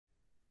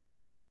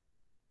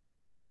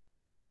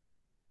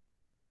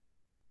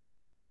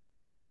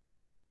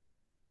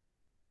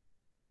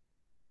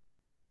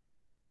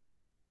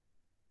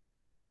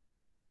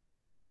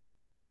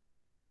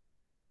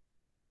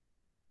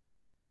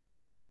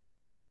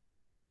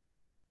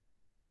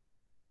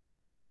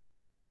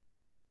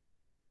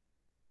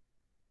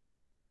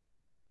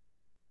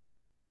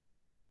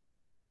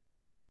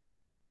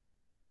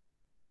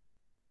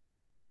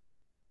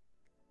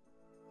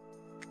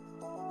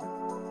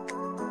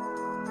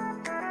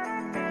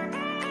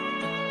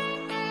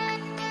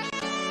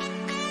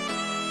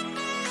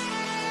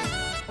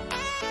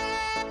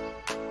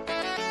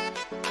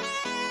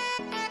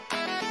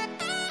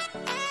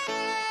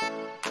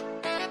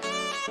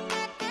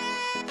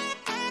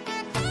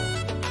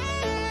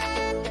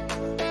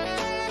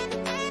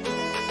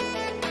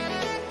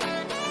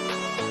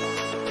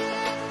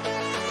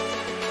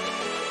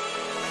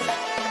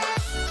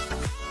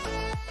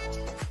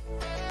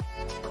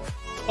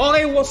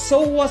Okay,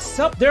 so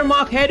what's up there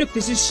mga Keduk?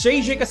 This is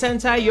JJ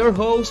Casenta, your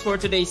host for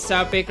today's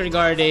topic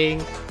regarding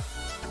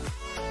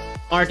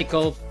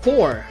Article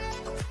 4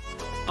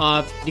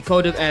 of the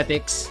Code of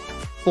Ethics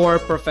for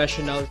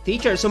Professional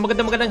Teachers. So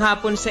magandang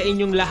hapon sa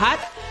inyong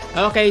lahat.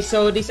 Okay,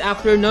 so this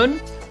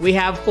afternoon, we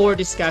have 4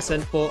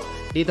 discussants po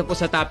dito po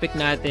sa topic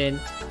natin.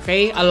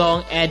 Okay,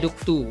 along Eduk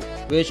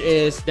 2, which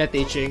is the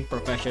teaching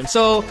profession.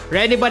 So,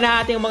 ready ba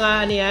na ating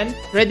mga ano yan?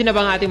 Ready na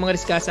ba ang ating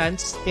mga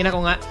discussants? Tingnan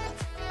ko nga.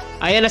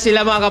 Ayan na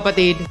sila mga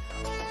kapatid.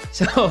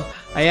 So,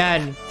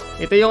 ayan.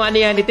 Ito yung ano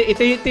yan. Ito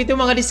yung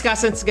mga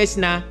discussants guys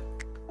na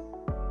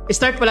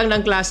start pa lang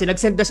ng klase,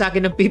 nag-send na sa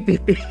akin ng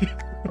PPT.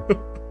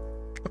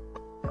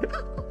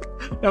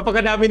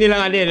 Napakadami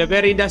nilang ano yan.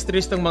 Very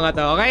industrious tong mga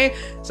to. Okay?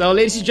 So,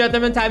 ladies and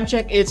gentlemen, time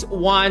check. It's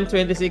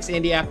 1:26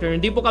 in the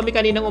afternoon. Hindi po kami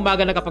kaninang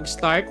umaga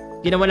nakapag-start.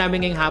 Ginawa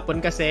namin ngayong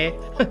hapon kasi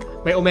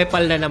may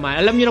umepal na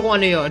naman. Alam niyo na kung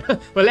ano yun.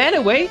 Well,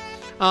 anyway,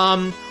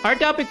 our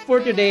topic for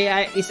today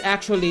is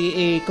actually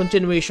a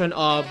continuation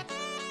of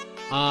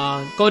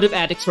Code of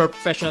Ethics for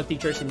Professional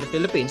Teachers in the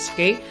Philippines,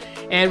 okay?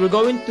 And we're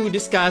going to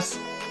discuss,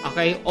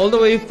 okay, all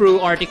the way through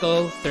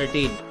Article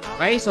 13.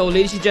 Okay, so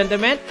ladies and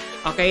gentlemen,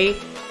 okay,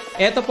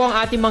 ito po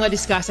ang ating mga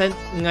discussant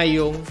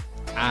ngayong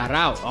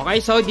araw.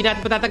 Okay, so di natin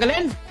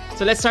patatagalin.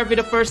 So let's start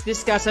with the first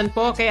discussant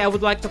po. Okay, I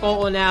would like to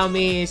call on now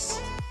Miss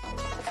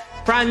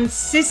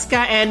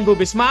Francisca and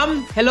Bubis.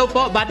 Ma'am, hello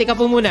po, bati ka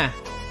po muna.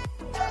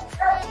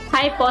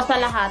 Hi po sa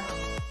lahat.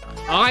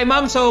 Okay,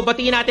 ma'am. So,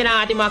 batiin natin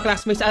ang ating mga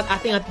classmates at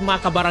ating mga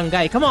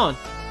kabarangay. Come on!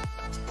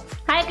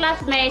 Hi,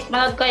 classmates.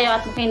 Manood kayo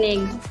at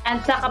makinig.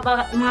 And sa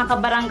mga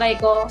kabarangay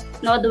ko,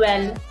 nood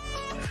well.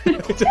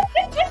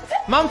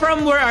 Ma'am,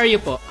 from where are you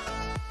po?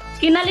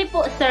 Kinali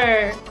po,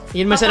 sir.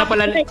 Iyan man sana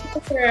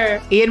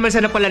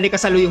pala ni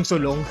kasaluyong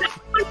sulong.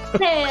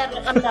 Sir,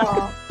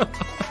 ano?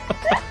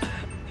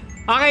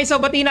 Okay, so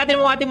batiin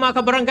natin ang ating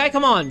mga kabarangay.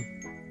 Come on!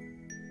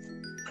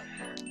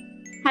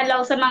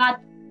 Hello sa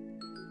mga...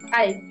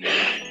 Ay.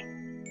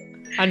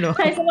 Ano?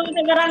 Hi sa mga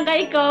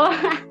taga-barangay ko.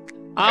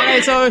 Okay,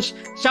 so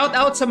shout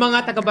out sa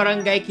mga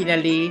taga-barangay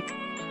Kinali,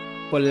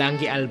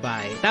 Pulangi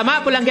Albay.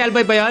 Tama? Pulangi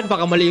Albay ba yun?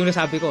 Baka mali yung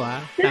nasabi ko,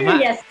 ha? Tama?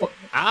 Yes.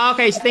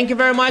 Okay, so thank you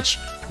very much,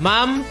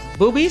 Ma'am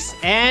Bubis.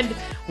 And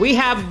we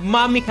have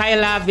Ma'am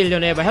Micaela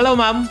Villanueva. Hello,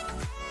 Ma'am.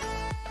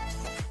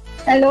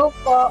 Hello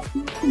po.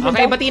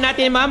 Okay, batiin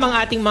natin, Ma'am, ang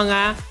ating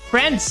mga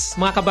friends,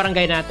 mga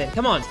kabarangay natin.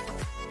 Come on.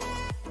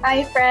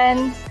 Hi,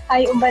 friends.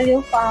 Hi,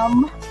 Ubaliw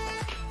Fam.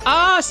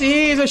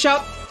 So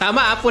shout,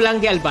 tama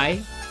Pulangi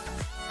Albay?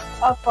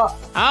 Opo.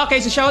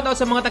 Okay, so shout out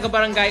sa mga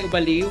taga-barangay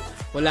Ubaliw,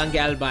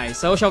 Pulangi Albay.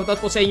 So shout out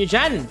po sa inyo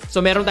dyan.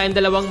 So meron tayong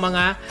dalawang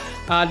mga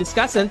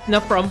discussant na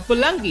from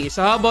Pulangi.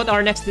 So how about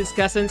our next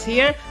discussants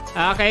here?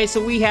 Okay,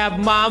 so we have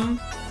Ma'am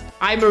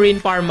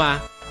Imarine Parma.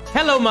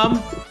 Hello,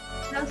 Ma'am.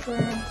 Hello, sir.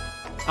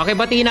 Okay,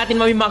 batiin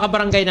natin, Ma'am, yung mga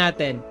kabarangay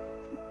natin.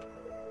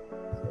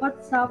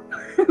 What's up?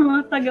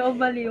 Mga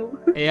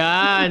taga-Ubaliw.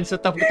 Ayan,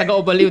 so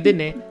taga-Ubaliw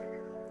din eh.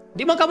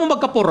 Di man ka mo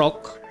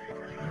magkapurok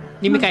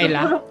ni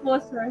Micaela? Magkapurok po,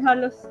 sir.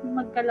 Halos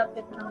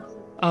magkalapit na,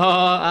 sir.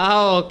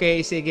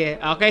 Okay, sige.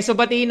 Okay, so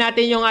batiin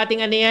natin yung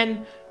ating ano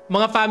yan,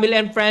 mga family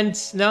and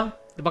friends, no?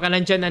 Baka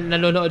nandyan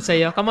nanonood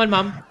sa'yo. Come on,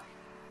 Ma'am.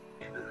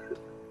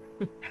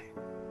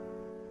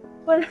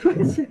 Wala,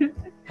 sir.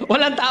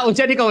 Walang tao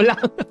dyan, ikaw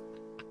lang.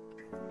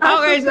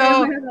 Okay,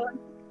 so...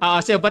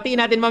 so batiin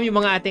natin, Ma'am, yung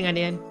mga ating ano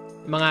yan,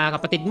 mga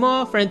kapatid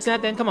mo, friends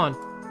natin. Come on.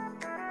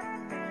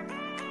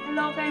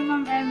 Hello kay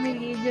Ma'am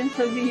Emily dyan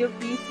sa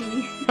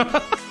VUPC.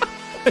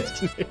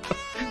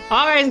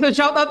 Okay, so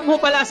shout out mo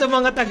pala sa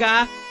mga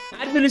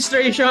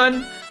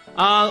taga-administration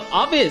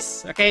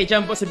office. Okay,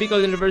 dyan po sa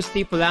Bicol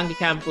University, Pulangi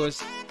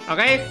Campus.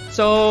 Okay,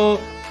 so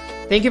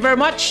thank you very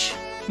much,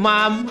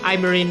 Ma'am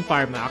Imarine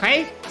Parma.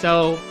 Okay,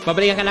 so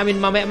babalikan ka namin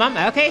mamaya, Ma'am.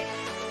 Okay,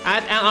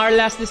 at ang our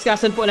last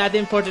discussion po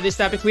natin for today's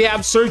topic, we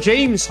have Sir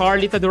James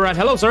Harlita Duran.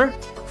 Hello, sir.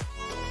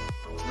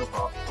 Hello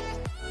po.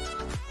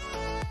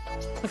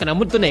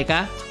 Nakanamod to na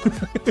ka?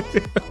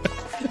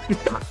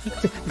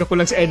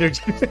 Nakulang sa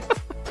energy.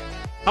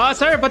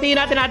 Sir, batiin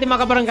natin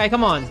mga kabarangay.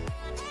 Come on.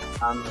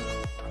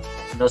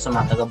 Hello sa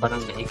mga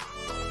taga-barangay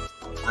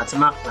at sa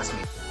mga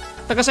classmates.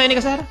 Taga-saan ka,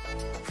 sir?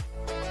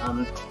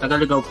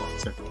 Taga-Ligaw po,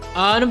 sir.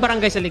 Anong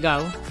barangay sa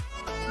Ligaw?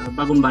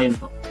 Bagong Bayan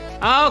po.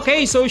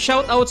 Okay, so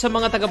shout out sa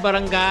mga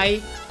taga-barangay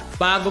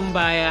Bagong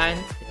Bayan.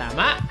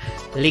 Tama.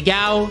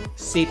 Ligaw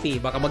City.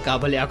 Baka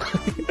magkabali ako.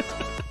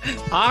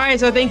 Okay,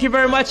 so thank you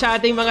very much sa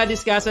ating mga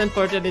discussion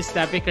for today's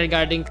topic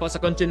regarding po sa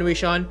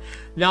continuation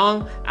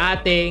ng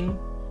ating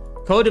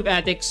Code of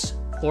Ethics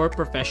for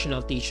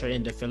Professional Teacher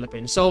in the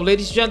Philippines. So,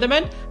 ladies and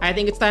gentlemen, I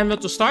think it's time now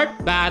to start.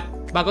 But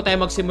bago tayo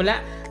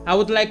magsimula, I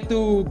would like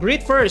to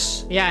greet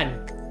first. Yan.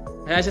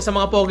 Isa sa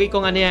mga pogi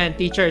kong ano yan,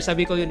 teacher sa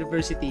Bicol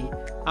University.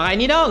 Okay,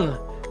 Ninong.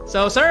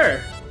 So,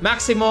 sir,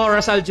 Maximo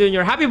Rasal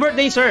Jr. Happy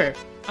birthday, sir.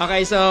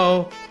 Okay,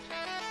 so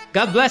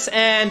God bless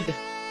and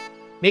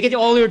make it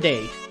all your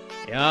day.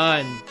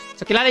 Yan.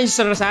 So, kilala niyo si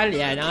Sir Rasal?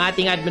 Yan, ang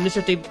ating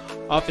administrative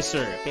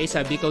officer, okay,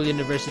 sa Bicol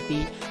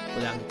University,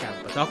 Pulangi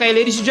Campus. Okay,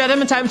 ladies and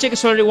gentlemen, time check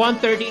is already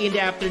 1:30 in the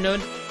afternoon.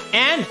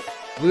 And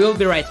We will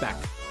be right back.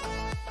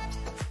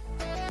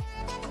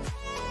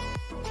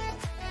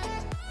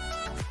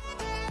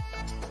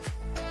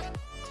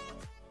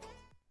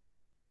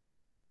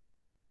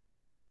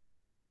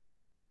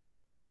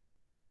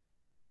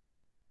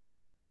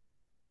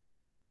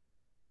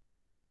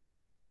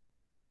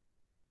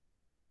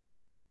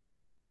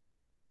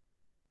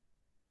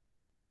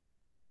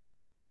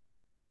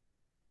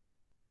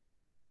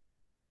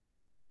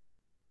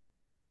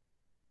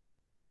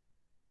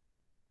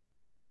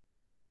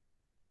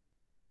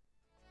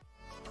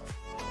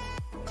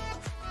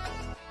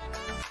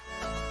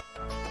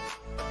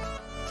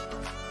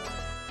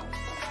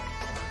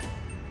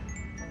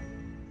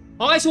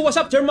 Okay, so what's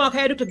up there mga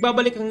ka-eduk?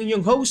 Nagbabalik ang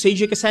inyong host,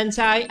 Seiji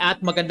Kasensai,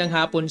 at magandang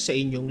hapon sa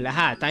inyong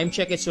lahat. Time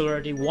check is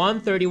already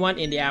 1:31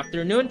 in the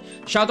afternoon.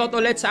 Shoutout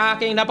ulit sa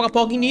aking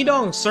napaka-poging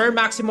ninong, Sir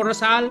Maximo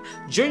Rosal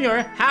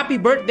Jr. Happy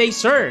birthday,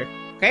 sir!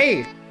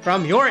 Okay,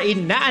 from your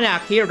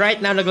inaanak here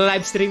right now,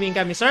 nag-live streaming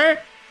kami, sir.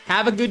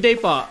 Have a good day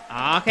po.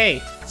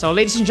 Okay, so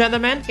ladies and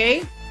gentlemen,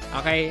 okay,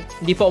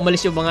 hindi po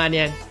umalis yung mga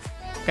niyan.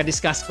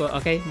 Ka-discuss ko,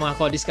 okay? Mga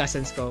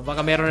co-discussants ko.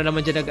 Baka meron na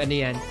naman dyan nag-ano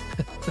yan.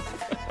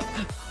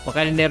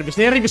 Baka nervous.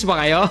 Nervous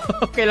ba kayo?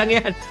 Okay lang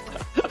yan.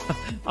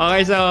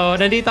 Okay, so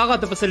nandito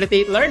ako to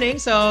facilitate learning.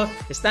 So,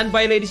 stand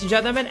by ladies and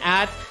gentlemen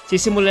at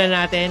sisimulan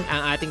natin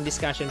ang ating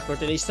discussion for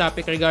today's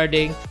topic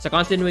regarding sa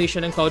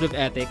continuation ng Code of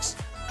Ethics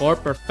for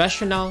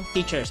professional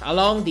teachers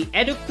along the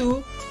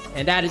Edu2,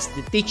 and that is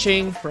the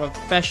teaching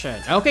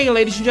profession. Okay,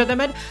 ladies and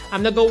gentlemen,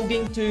 I'm now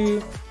going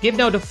to give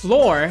now the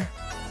floor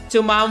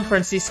to Ma'am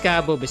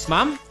Francisca Bubis.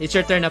 Ma'am, it's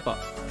your turn na po.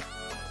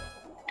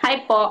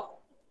 Hi po.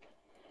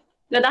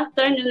 Good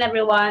afternoon,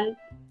 everyone.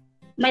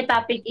 My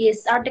topic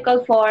is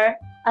Article 4,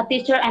 a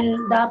teacher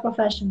and the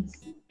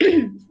professions.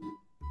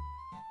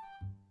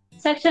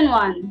 Section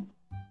 1.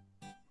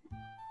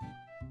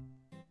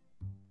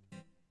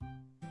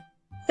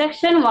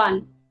 Section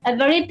 1.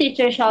 Every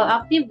teacher shall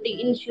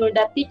actively ensure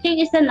that teaching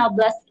is the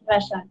noblest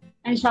profession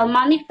and shall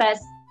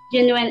manifest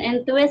genuine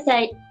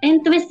enthusiasm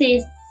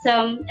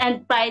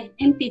and pride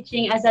in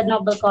teaching as a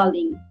noble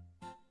calling.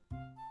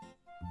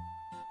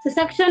 Sa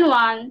Section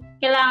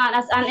 1, kailangan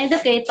as an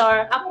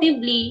educator,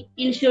 actively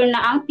ensure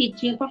na ang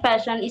teaching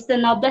profession is the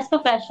noblest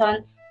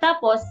profession,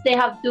 tapos they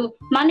have to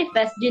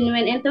manifest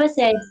genuine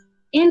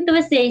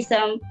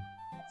enthusiasm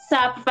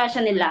sa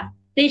profession nila.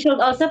 They should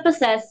also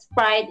possess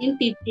pride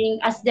in teaching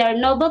as their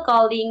noble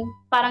calling.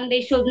 Parang they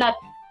should not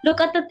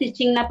look at the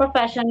teaching na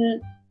profession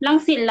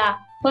lang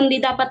sila, kundi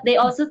dapat they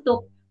also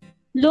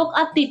look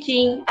at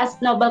teaching as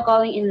noble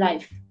calling in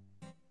life.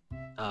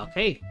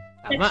 Okay.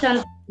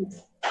 Tama.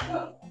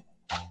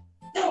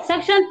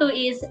 Section 2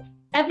 is,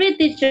 every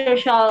teacher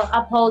shall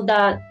uphold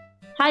the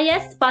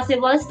highest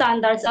possible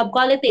standards of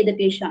quality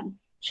education,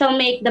 shall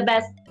make the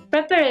best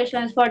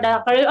preparations for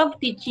the career of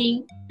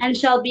teaching, and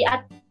shall be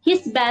at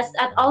his best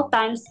at all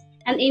times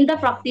and in the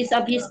practice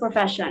of his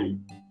profession.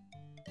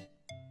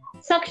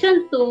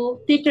 Section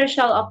 2, teacher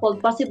shall uphold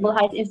possible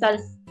high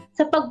standards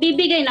sa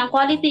pagbibigay ng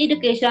quality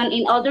education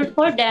in order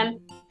for them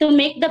to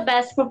make the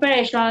best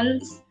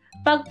preparations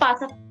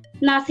pagpasok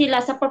na sila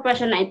sa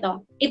profession na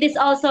ito. It is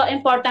also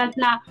important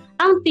na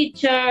ang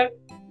teacher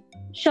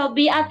shall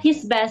be at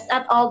his best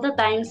at all the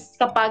times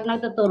kapag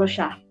nagtuturo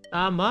siya.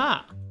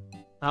 Tama.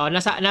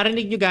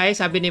 Narinig nyo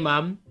guys, sabi ni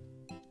ma'am,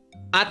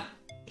 at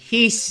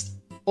his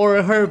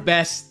or her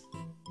best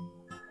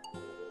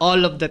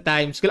all of the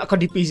times. Kaya ako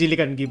di easily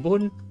kan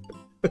gibon.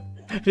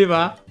 Di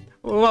ba?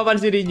 Kung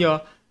mapansin ninyo,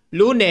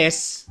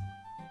 Lunes,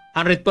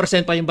 100%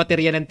 pa yung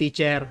baterya ng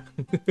teacher.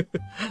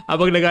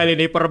 Habang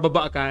nagalin eh, para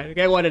baba ka.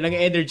 Kaya wala nang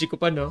energy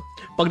ko pa, no?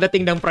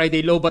 Pagdating ng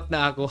Friday, lobat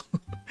na ako.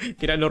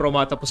 Kinano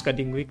matapos ka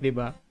ding week, di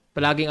ba?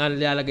 Palaging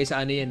lalagay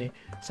sa ano yan eh.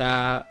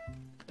 Sa,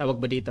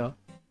 tawag ba dito?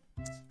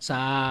 Sa,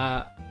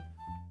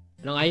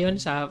 ano nga yun?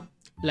 Sa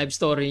live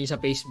story sa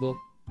Facebook.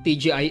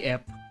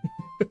 TGIF.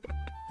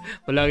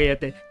 Palagi yan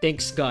eh.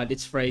 Thanks God,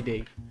 it's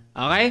Friday.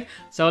 Okay?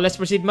 So, let's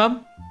proceed,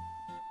 ma'am.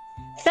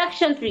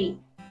 Section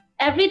 3.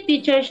 Every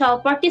teacher shall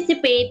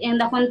participate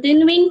in the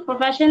Continuing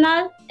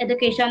Professional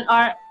Education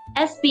or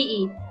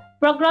SPE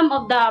program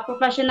of the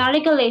Professional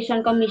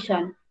Regulation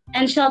Commission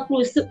and shall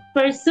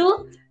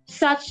pursue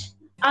such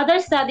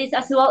other studies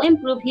as will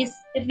improve his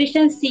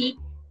efficiency,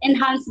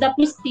 enhance the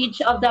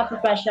prestige of the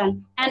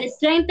profession, and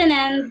strengthen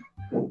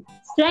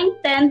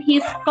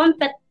his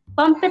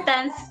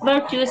competence,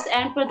 virtues,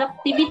 and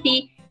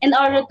productivity in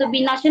order to be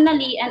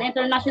nationally and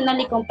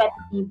internationally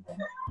competitive.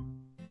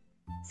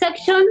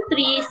 Section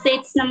 3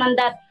 states naman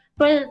that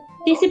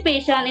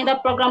participation in the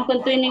program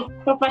Continuing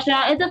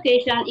Professional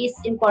Education is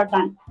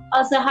important.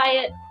 Also,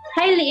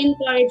 highly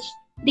encouraged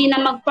din na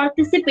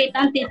mag-participate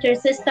ang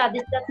teachers sa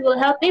studies that will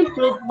help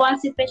improve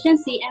one's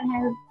efficiency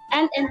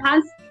and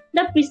enhance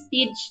the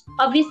prestige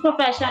of his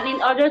profession in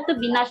order to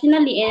be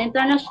nationally and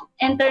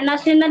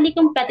internationally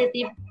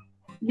competitive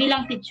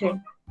bilang teacher.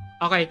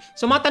 Okay,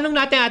 so matanong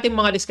natin ating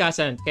mga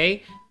discussant,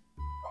 okay?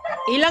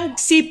 Ilang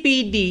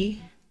CPD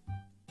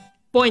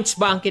points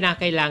ba ang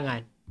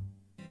kinakailangan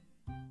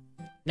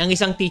ng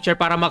isang teacher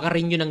para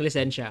makarenew ng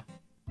lisensya?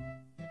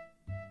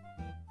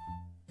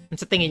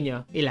 Sa tingin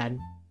nyo, ilan?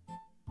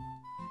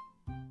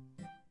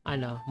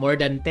 Ano? More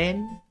than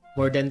 10?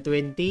 More than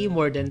 20?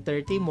 More than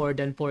 30? More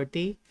than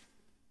 40?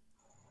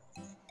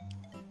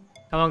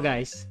 Come on,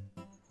 guys.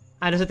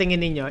 Ano sa tingin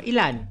ninyo?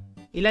 Ilan?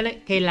 Ilan na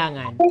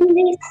kailangan? 10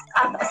 years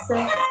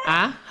sir.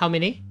 How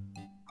many?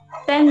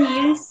 10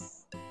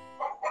 years.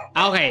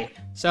 Okay.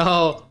 So,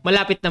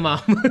 malapit na,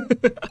 ma'am.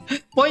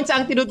 Points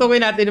ang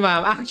tinutukoy natin,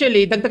 ma'am.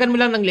 Actually, dagdagan mo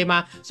lang ng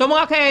 5. So,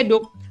 mga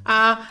ka-eduk,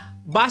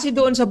 base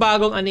doon sa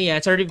bagong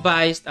sa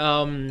revised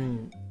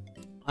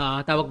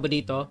tawag ba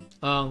dito?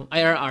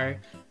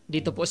 IRR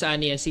dito po sa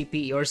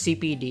CPE or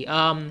CPD.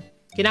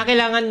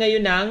 Kinakailangan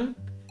ngayon ng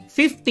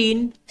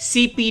 15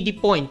 CPD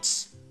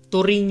points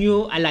to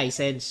renew a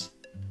license.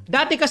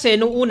 Dati kasi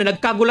nung una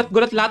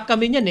nagkagulat-gulat lahat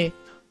kami niyan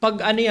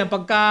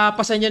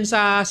pagkapasa niyan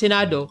sa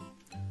Senado.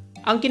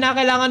 Ang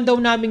kinakailangan daw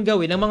namin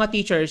gawin ng mga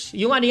teachers,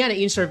 yung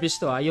in service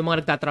to yung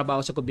mga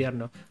nagtatrabaho sa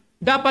gobyerno.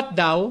 Dapat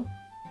daw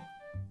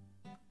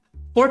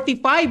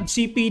 45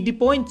 CPD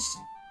points.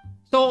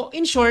 So,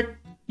 in short,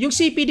 yung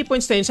CPD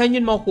points na yun, saan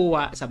yun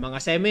makukuha? Sa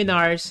mga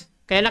seminars.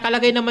 Kaya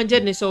nakalagay naman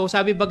dyan. So,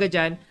 sabi baga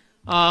dyan,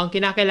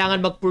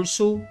 kinakailangan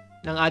mag-pursue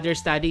ng other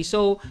studies.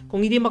 So,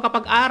 kung hindi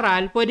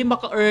makapag-aral, pwede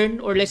maka-earn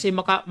or let's say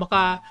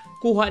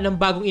makakuha ng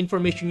bagong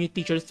information yung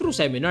teachers through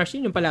seminars.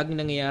 Yun yung palaging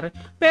nangyayari.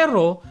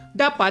 Pero,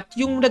 dapat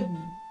yung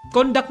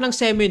nag-conduct ng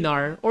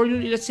seminar or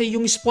let's say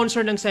yung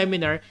sponsor ng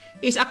seminar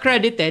is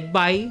accredited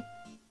by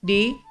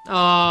the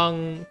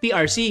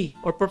PRC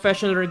or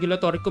Professional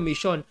Regulatory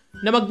Commission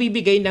na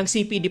magbibigay ng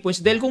CPD points.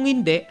 Dahil kung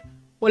hindi,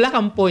 wala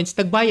kang points,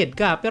 nagbayad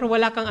ka, pero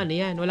wala kang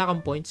wala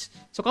kang points.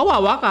 So,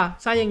 kawawa ka,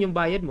 sayang yung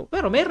bayad mo.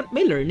 Pero may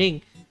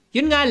learning.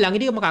 Yun nga lang,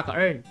 hindi ka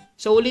makaka-earn.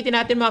 So, ulitin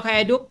natin mga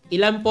ka-eduk,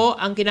 ilan po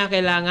ang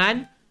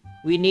kinakailangan?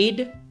 We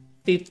need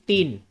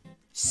 15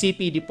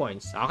 CPD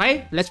points.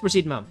 Okay? Let's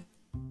proceed, ma'am.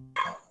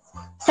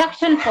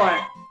 Section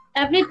 4.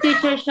 Every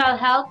teacher shall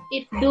help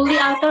if duly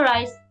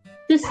authorized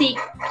to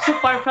seek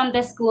support from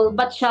the school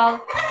but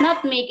shall not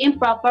make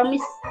improper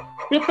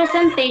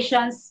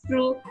misrepresentations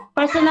through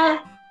personal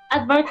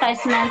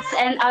advertisements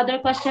and other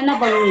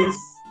questionable means.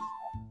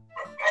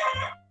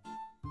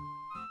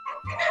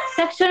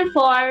 Section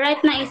 4,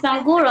 right na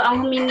isang guro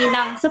ang humingi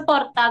ng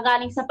suporta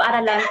galing sa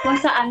paaralan kung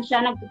saan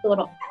siya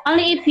nagtuturo.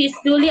 Only if he is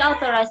duly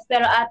authorized,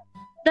 pero at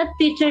that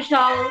teacher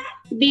shall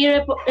be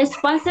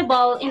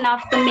responsible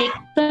enough to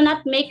not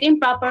make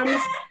improper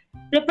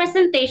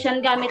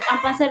misrepresentation gamit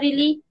ang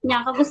pansarili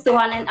niyang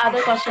kagustuhan and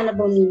other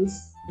questionable means.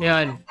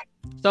 Yan.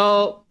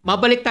 So,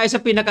 mabalik tayo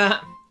sa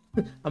pinaka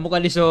amukha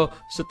ni so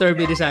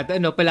turbid sa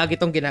atin, palagi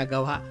itong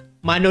ginagawa.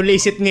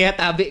 Manulisit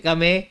nga tabi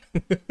kami.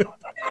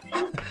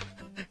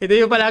 Ito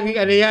yung palaging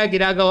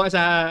ginagawa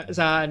sa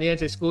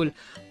school.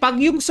 Pag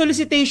yung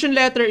solicitation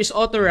letter is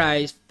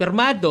authorized,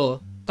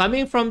 permado,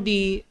 coming from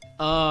the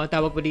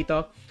tawag po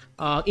dito,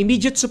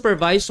 immediate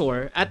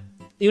supervisor, at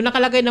yung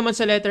nakalagay naman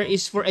sa letter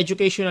is for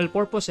educational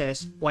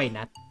purposes, why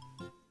not?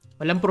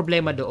 Walang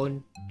problema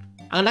doon.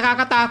 Ang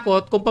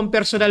nakakatakot, kung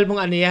pampersonal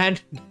mong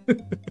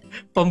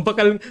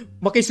pambakal,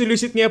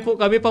 makisolusit nga po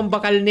kami,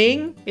 pambakal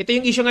ito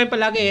yung issue ngayon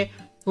palagi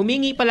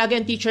humingi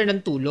palagi ang teacher ng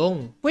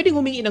tulong. Pwedeng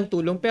humingi ng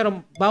tulong,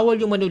 pero bawal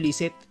yung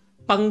manulisit.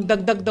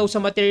 Pangdagdag daw sa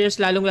materials,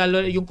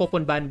 lalong-lalo yung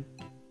coupon band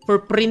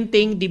for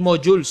printing the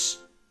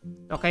modules.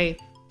 Okay?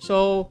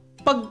 So,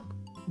 pag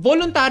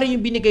voluntary yung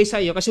binigay sa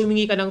iyo kasi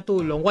humingi ka ng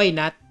tulong, why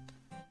not?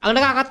 Ang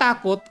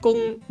nakakatakot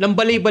kung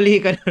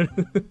nambali-bali ka na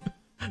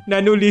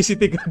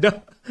nanulisit ka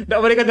na.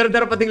 Nabalik ka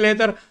na pating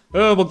letter.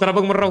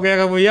 Magtarapang maraw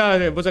kaya ka mo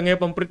yan. Basta ngayon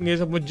pang-print ngayon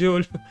sa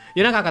module.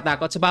 Yun ang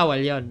nakakatakot. So,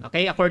 bawal yun.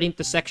 Okay? According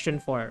to Section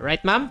 4.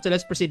 Right, ma'am? So,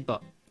 let's proceed po.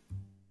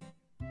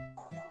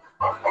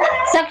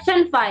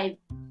 Section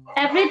 5.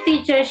 Every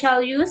teacher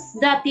shall use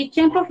the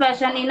teaching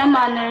profession in a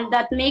manner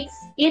that makes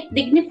it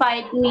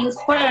dignified means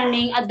for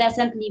earning a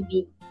decent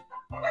living.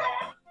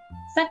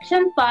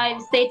 Section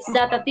 5 states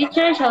that a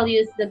teacher shall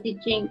use the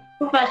teaching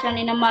profession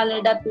in a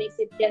manner that makes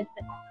it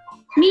dignified.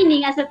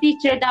 Meaning, as a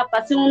teacher,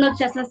 dapat sumunod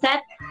siya sa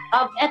set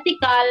of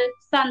ethical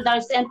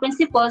standards and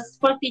principles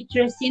for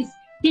teachers since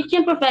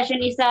teaching profession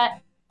is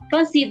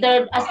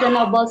considered as the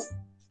noblest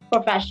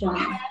profession.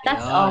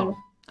 That's all.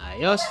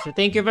 Ayos. So,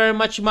 thank you very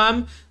much,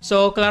 ma'am.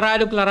 So,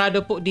 klarado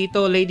po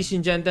dito, ladies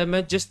and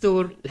gentlemen, just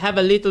to have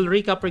a little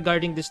recap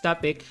regarding this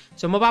topic.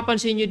 So,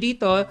 mapapansin nyo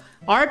dito,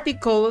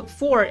 Article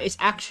 4 is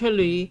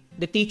actually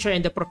the teacher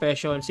and the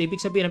profession. So,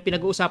 ibig sabihin, ang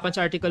pinag-uusapan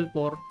sa Article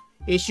 4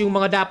 is yung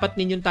mga dapat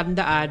ninyong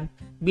tandaan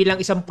bilang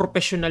isang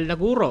professional na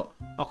guro.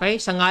 Okay?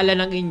 Sa ngalan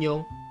ng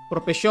inyong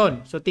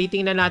profesyon. So,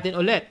 titingnan natin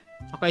ulit.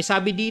 Okay,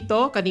 sabi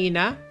dito,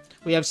 kanina,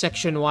 we have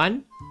Section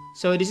 1.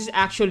 So, this is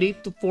actually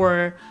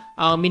for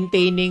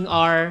maintaining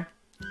our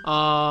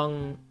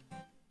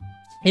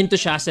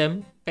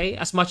enthusiasm, okay,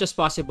 as much as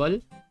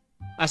possible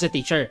as a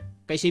teacher.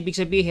 Kasi ibig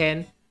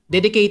sabihin,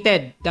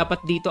 dedicated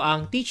dapat dito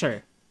ang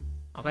teacher.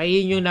 Okay,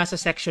 yun yung nasa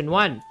Section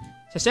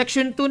 1. Sa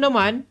Section 2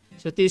 naman,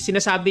 so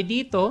sinasabi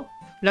dito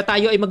na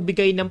tayo ay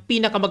magbigay ng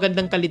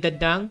pinakamagandang kalidad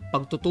ng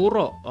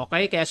pagtuturo.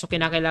 Okay? Kaya so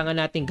kinakailangan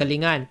nating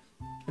galingan.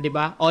 'Di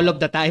ba? All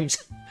of the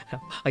times.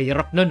 Ay,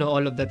 hirap no,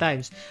 all of the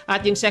times.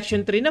 At yung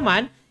Section 3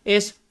 naman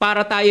is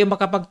para tayo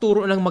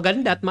makapagturo ng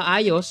maganda at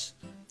maayos,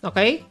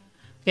 okay?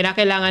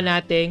 Kinakailangan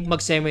nating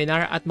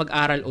mag-seminar at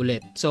mag-aral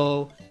ulit.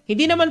 So,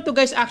 hindi naman to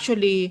guys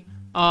actually,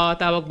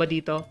 tawag ba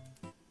dito?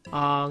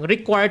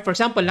 Required, for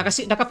example, naka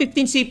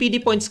 15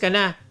 CPD points ka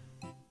na.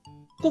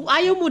 Kung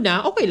ayaw mo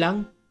na, okay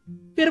lang.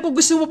 Pero kung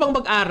gusto mo pang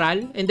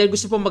mag-aral, and then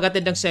gusto pang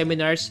mag-attend ng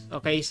seminars,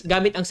 okay,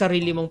 gamit ang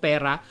sarili mong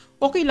pera,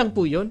 okay lang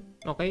po yun.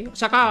 Okay?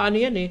 Saka, ano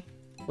yan eh,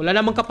 wala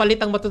namang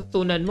kapalit ang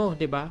matututunan mo,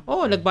 di ba?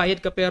 Oh,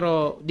 nagbayad ka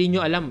pero di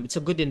nyo alam. It's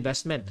a good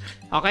investment.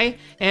 Okay?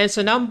 And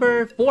so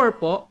number 4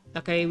 po,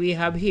 okay, we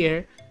have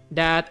here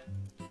that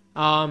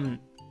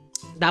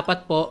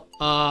dapat po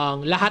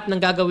lahat ng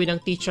gagawin ng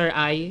teacher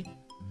ay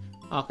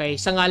okay,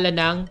 sa ngalan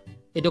ng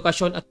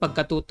edukasyon at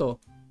pagkatuto.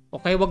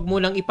 Okay, wag mo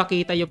nang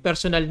ipakita yung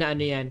personal na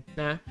ano yan,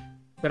 na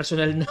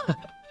personal na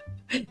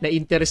na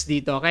interest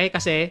dito, okay?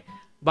 Kasi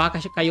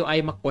baka kayo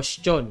ay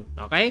mag-question,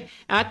 okay?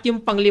 At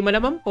yung panglima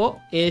naman po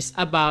is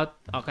about,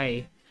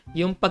 okay,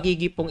 yung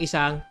pagiging pong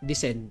isang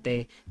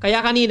disente.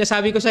 Kaya kanina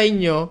sabi ko sa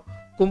inyo,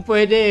 kung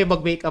pwede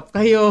mag-makeup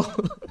kayo.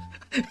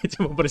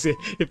 Ito mo si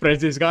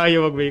Francis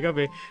kayo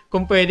mag-makeup eh.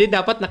 Kung pwede,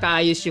 dapat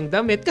nakaayos yung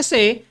damit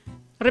kasi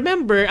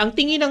remember, ang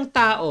tingin ng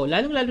tao,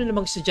 lalong-lalo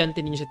namang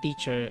estudyante ninyo sa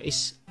teacher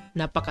is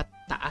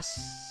napakataas.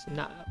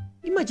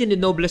 Imagine the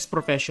noblest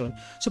profession.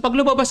 So pag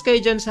lumabas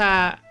kayo dyan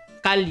sa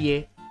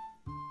kalye,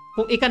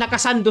 kung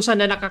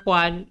nakasando-san na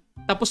nakakuan,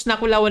 tapos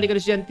nakulawan ni ka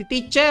dyan,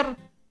 teacher,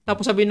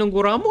 tapos sabihin ng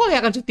gurang, mo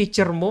kaya kan sa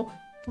teacher mo?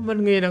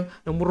 Paman ngayon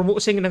ang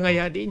murmusing na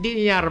ngaya,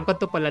 hindi niyaram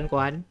ka to palan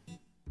kuan.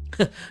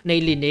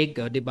 Nailinig,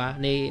 oh, di ba?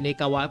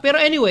 Naikawa. Pero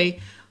anyway,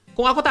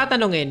 kung ako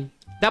tatanungin,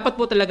 dapat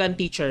po talaga ang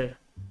teacher,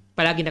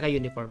 palagi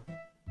naka-uniform.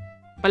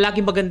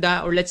 Palagi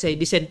maganda or let's say,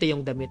 disente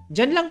yung damit.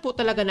 Diyan lang po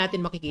talaga natin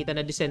makikita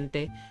na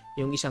disente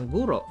yung isang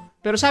guro.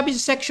 Pero sabi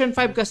sa Section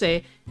 5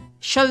 kasi,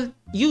 shall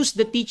use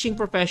the teaching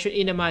profession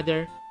in a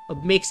manner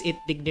of makes it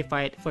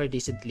dignified for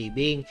decent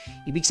living.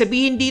 Ibig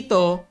sabihin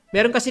dito,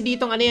 meron kasi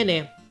dito ano yan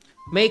eh,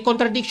 may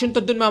contradiction to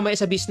dun mamaya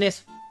sa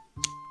business.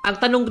 Ang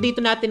tanong dito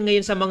natin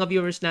ngayon sa mga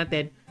viewers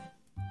natin,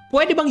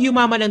 pwede bang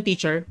yumaman ng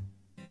teacher?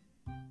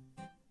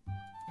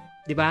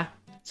 Diba?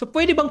 So,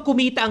 pwede bang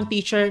kumita ang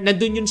teacher?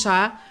 Nandun yun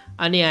sa,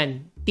 ano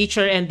yan,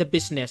 teacher and the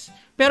business.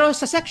 Pero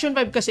sa Section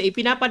 5 kasi,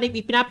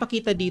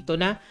 ipinapakita dito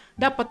na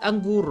dapat ang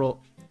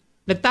guro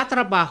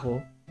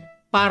nagtatrabaho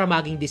para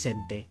maging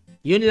disente.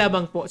 Yun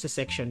lamang po sa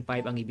Section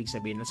 5 ang ibig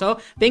sabihin. So,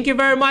 thank you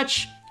very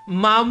much,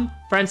 Ma'am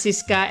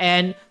Francisca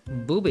and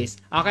Bubis.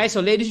 Okay, so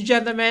ladies and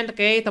gentlemen,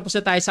 okay, tapos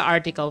na tayo sa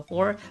Article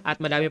 4 at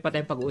madami pa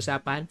tayong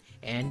pag-uusapan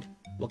and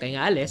huwag kayong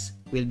aalis.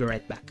 We'll be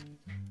right back.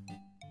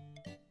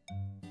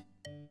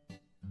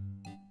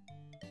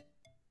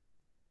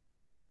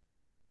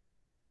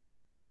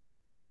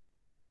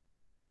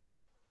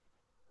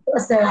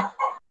 Sir.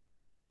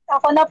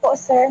 Ako na po,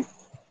 sir.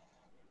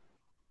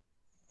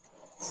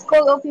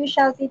 School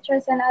official,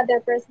 teachers, and other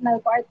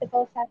personnel po,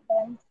 Article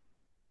 7.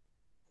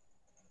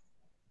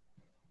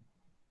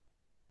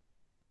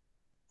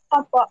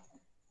 Opo.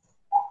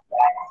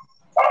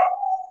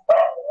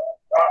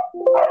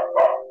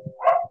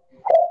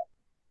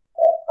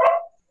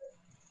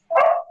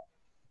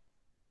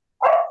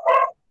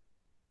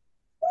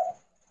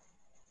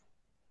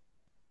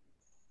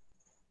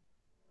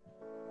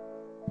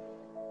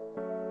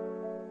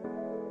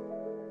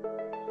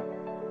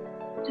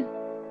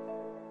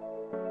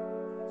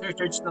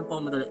 Search lang po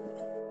madali.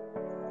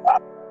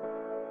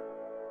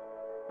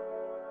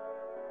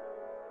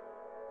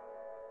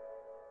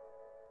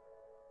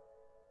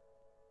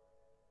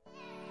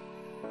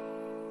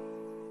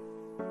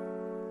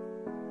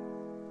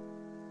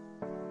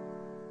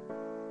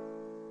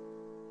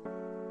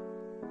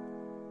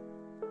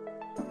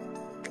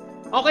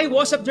 Okay,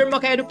 what's up, Derma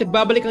Kaeduk?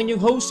 Nagbabalik ang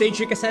inyong host,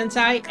 Seiji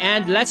Kasensai,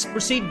 and let's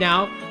proceed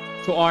now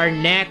to our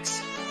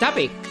next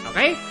topic.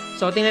 Okay?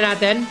 So, tingnan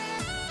natin.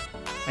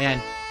 Ayan,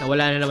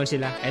 nawala na naman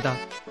sila. Ito.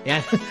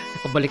 Ayan,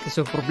 nakabalik na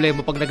sa problema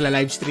pag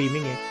nagla-live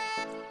streaming eh.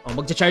 O,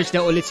 magcha-charge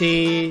na ulit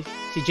si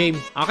James.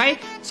 Okay?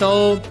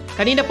 So,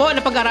 kanina po,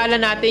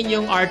 napag-aralan natin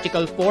yung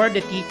Article 4,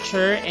 the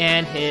teacher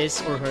and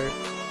his or her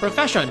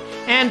profession.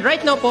 And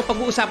right now po,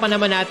 pag-uusapan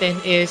naman natin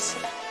is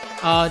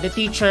the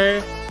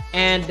teacher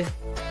and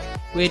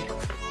with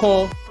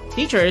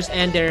co-teachers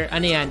and their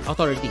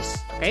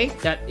authorities. Okay?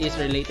 That is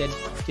related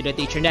to the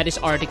teacher. And that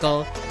is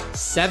Article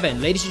 7.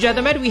 Ladies and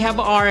gentlemen, we have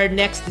our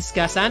next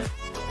discussant.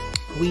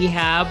 We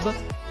have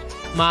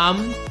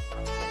Ma'am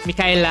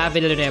Micaela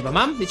Villanueva.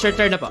 Ma'am, it's your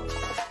turn na po.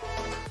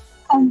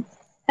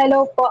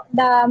 Hello po.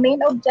 The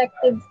main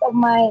objectives of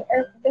my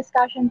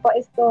discussion po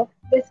is to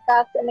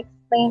discuss and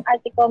explain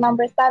Article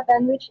number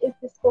 7, which is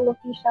the school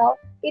official,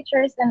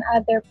 teachers, and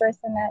other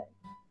personnel.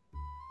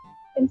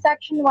 In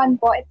Section 1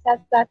 po, it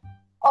says that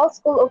all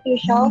school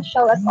officials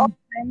shall at all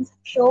times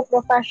show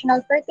professional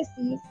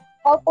courtesy,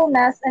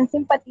 helpfulness, and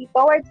sympathy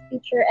towards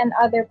teacher and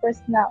other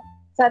personnel.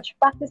 Such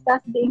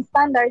practices being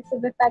standards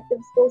of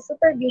effective school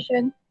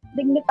supervision,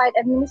 dignified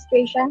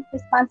administration,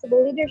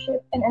 responsible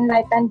leadership, and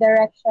enlightened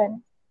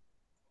direction.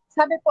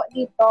 sabi po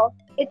dito,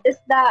 it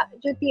is the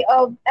duty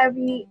of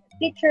every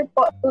teacher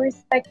po to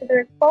respect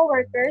their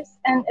co-workers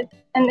and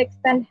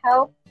extend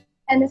help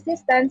and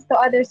assistance to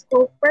other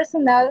school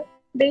personnel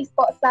based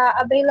po sa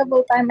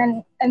available time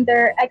and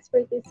their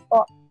expertise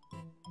po.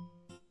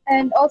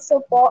 And also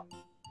po,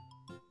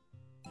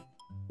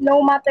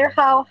 no matter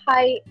how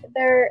high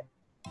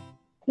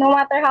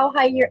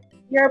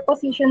your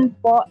position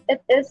po, it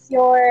is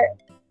your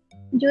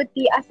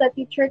duty as a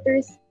teacher to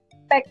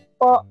respect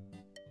po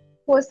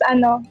who's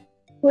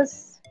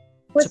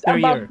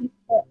Superior. above you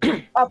po.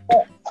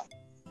 Opo.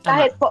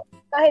 Kahit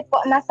po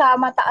nasa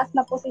mataas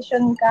na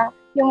posisyon ka,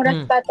 yung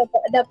respeto po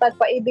dapat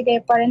po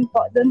ibigay pa rin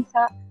po dun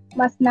sa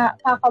mas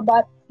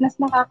nakakababa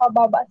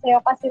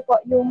sa'yo, kasi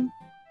po yung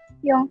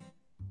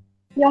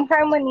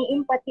harmony,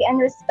 empathy, and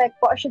respect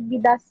po should be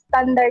the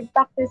standard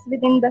practice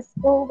within the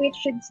school, which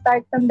should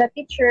start from the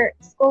teacher,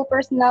 school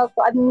personnel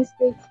to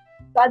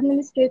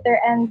administrator,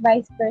 and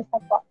vice versa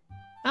po.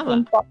 Tama.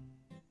 Yun po.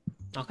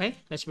 Okay,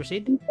 let's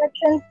proceed. In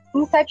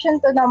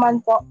section 2 naman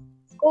po,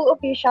 school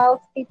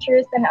officials,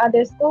 teachers, and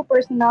other school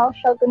personnel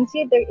shall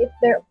consider it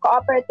their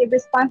cooperative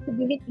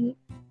responsibility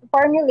to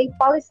formulate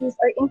policies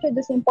or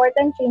introduce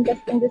important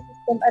changes in the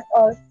system at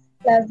all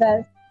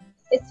levels.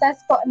 It says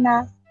po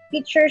na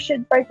teachers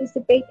should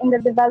participate in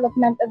the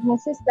development of new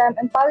system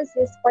and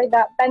policies for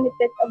the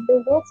benefit of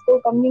the whole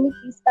school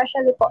community,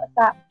 especially po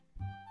sa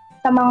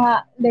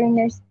mga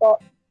learners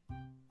po.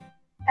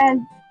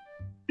 And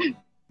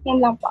yun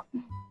lang po.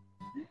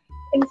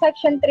 In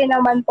section 3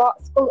 naman po,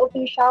 school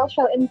officials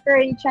shall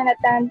encourage and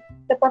attend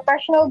the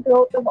professional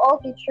growth of all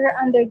teachers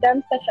under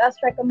them, such as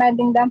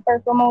recommending them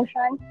for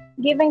promotion,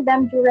 giving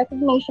them due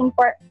recognition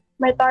for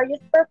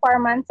meritorious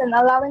performance, and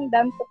allowing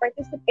them to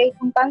participate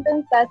in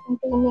conferences and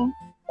training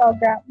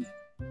programs.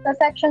 Sa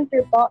section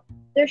 3 po,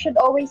 there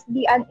should always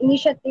be an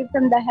initiative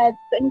from the head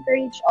to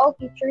encourage all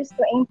teachers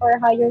to aim for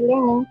higher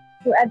learning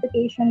through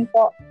education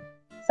po.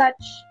 Such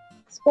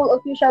school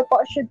official po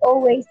should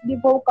always be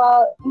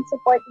vocal in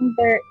supporting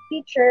their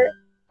teacher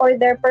for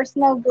their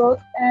personal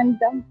growth,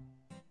 and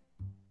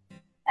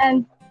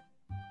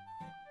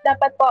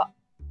dapat po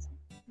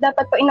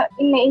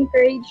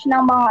ina-encourage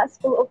ng mga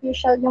school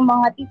official yung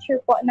mga teacher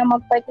po na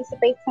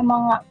mag-participate sa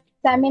mga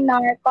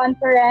seminar,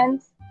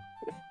 conference,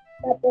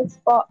 tapos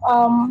po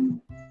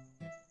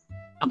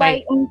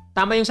Okay,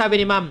 tama yung sabi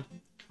ni ma'am.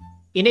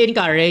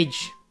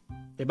 Ina-encourage,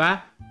 'di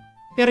ba?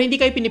 Pero hindi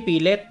kayo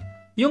pinipilit.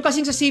 Yung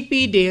kasing sa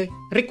CPD,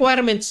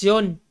 requirements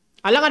yun.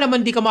 Alam nga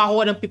naman di ka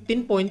makakuha ng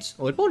 15 points,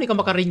 o hindi ka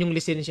makarin yung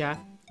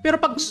lisensya. Pero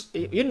pag,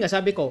 yun nga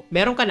sabi ko,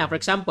 meron ka na, for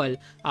example,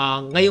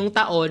 ngayong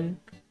taon,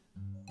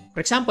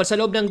 for example, sa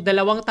loob ng 2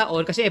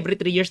 taon, kasi every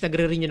 3 years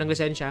nagre-renew ng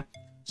lisensya.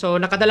 So,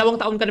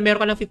 naka-2 taon ka na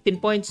meron ka ng 15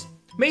 points.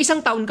 May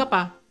 1 taon ka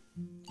pa.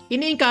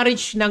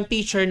 Ini-encourage ng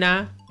teacher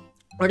na,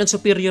 or ng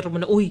superior mo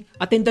na, uy,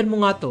 attendan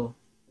mo nga to.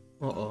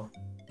 Oo.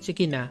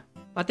 Sige na,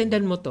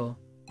 attendan mo to.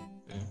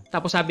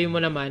 Tapos sabi mo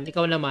naman,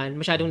 ikaw naman,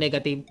 masyadong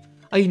negative.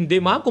 Ay hindi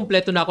ma'am,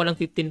 kumpleto na ako ng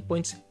 15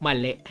 points.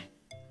 Mali.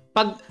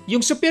 Pag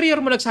yung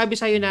superior mo nagsabi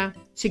sa'yo na,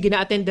 sige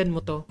na, attendan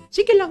mo to.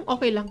 Sige lang,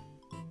 okay lang.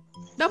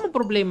 Damang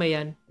problema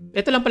yan.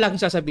 Ito lang pala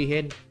akong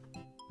sasabihin.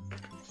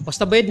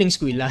 Basta bayad ng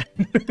eskwela.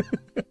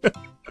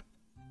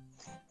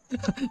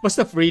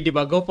 Basta free, di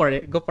ba? Go for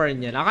it. Go for it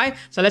yan. Okay?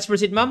 So let's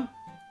proceed, ma'am.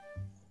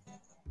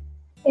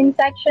 In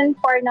section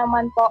 4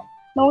 naman po,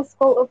 no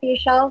school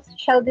officials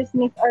shall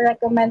dismiss or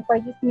recommend for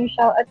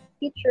dismissal a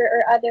teacher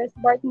or other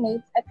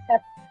subordinates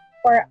except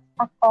for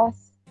a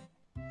cause.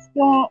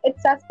 Yung it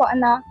says po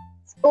na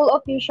school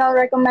official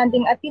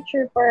recommending a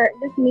teacher for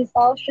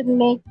dismissal should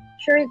make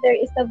sure there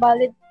is a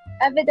valid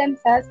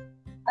evidences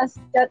as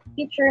that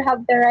teacher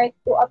have the right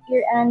to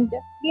appear and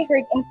be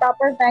heard in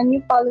proper venue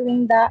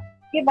following the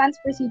given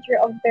procedure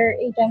of their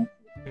agency.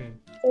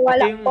 So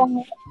wala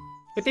pong...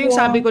 Ito yung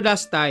sabi ko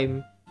last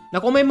time, na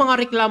kung may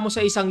mga reklamo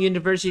sa isang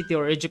university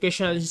or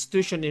educational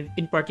institution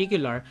in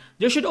particular,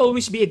 there should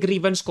always be a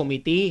grievance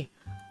committee.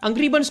 Ang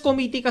grievance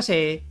committee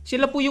kasi,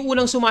 sila po yung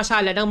unang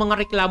sumasala ng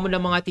mga reklamo ng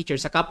mga teacher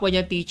sa kapwa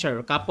niya teacher,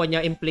 kapwa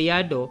niya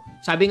empleyado.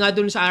 Sabi nga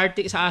dun sa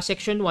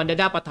section 1 na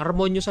dapat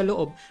harmonyo sa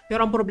loob.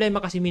 Pero ang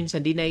problema kasi minsan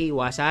di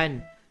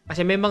naiiwasan.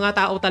 Kasi may mga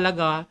tao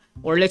talaga,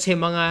 or let's say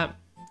mga,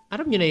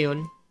 alam nyo na yun,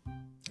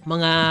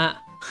 mga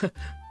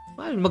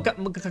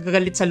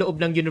magkakagalit sa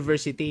loob ng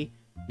university.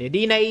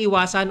 Di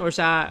naiiwasan, or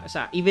sa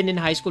even in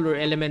high school or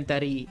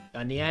elementary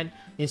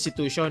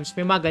institutions,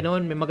 may mga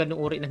ganong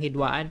uri ng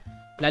hidwaan,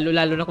 lalo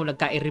na kung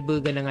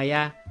nagka-iribugan na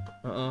ngaya.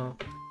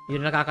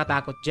 Yun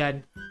nakakatakot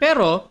dyan.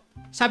 Pero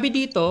sabi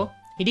dito,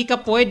 hindi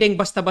ka pwedeng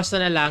basta-basta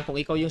na lang kung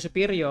ikaw yung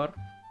superior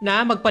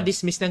na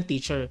magpa-dismiss ng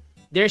teacher.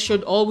 There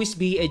should always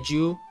be a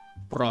due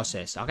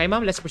process. Okay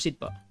ma'am, let's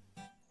proceed po.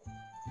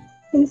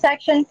 In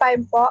section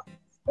 5 po,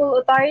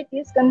 school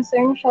authorities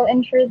concerned shall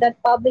ensure that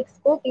public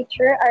school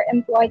teachers are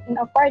employed in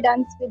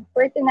accordance with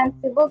pertinent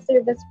civil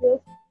service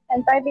rules,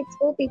 and private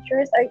school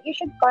teachers are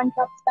issued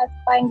contracts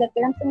specifying the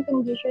terms and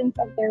conditions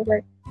of their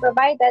work,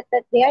 provided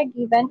that they are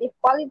given, if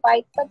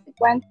qualified,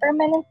 subsequent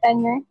permanent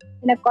tenure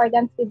in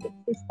accordance with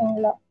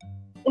existing law.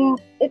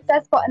 It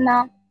says po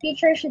na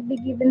teacher should be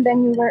given the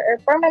newer or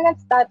permanent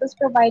status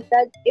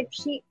provided if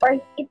he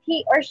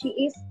or she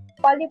is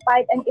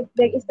qualified and if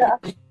there is a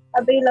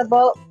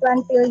available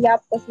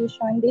plantilla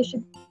position.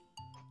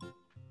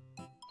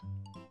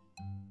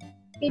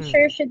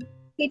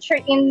 Teacher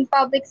in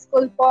public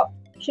school po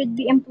should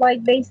be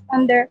employed based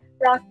on their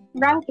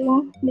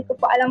ranking. Hindi ko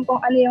po alam kung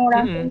ano yung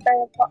ranking,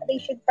 pero po, they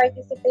should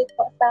participate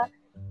po sa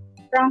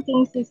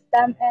ranking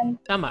system.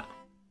 And Tama.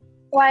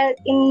 While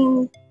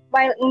in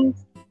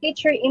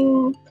teacher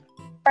in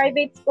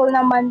private school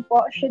naman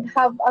po should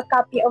have a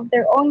copy of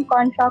their own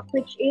contract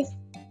which is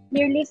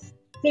clearly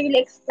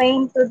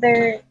explained to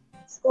their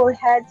school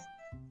heads,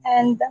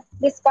 and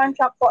this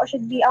contract po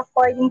should be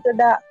according to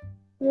the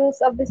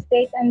rules of the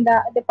state and the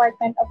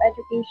Department of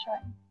Education.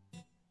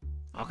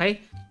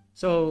 Okay?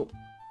 So,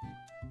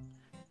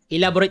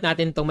 elaborate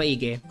natin itong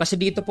maigi. Kasi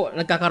dito po,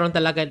 nagkakaroon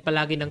talaga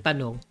palagi ng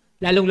tanong,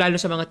 lalong-lalo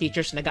sa mga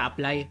teachers na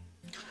nag-a-apply.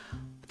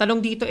 Tanong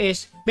dito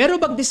is,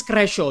 meron bang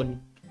discretion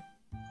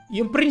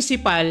yung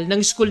principal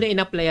ng school na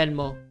in-applyan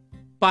mo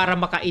para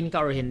maka-in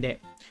ka or hindi?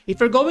 If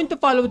you're going to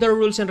follow the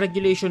rules and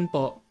regulation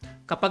po,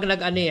 kapag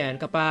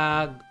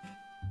kapag,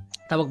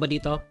 tawag ba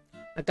dito,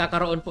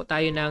 nagkakaroon po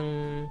tayo ng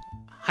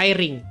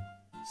hiring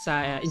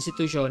sa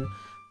institution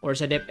or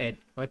sa DepEd,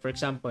 okay, for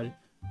example,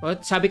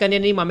 sabi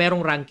kanina ni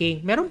merong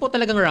ranking. Meron po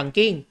talagang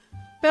ranking.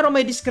 Pero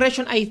may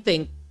discretion, I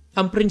think,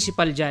 ang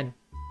principal dyan.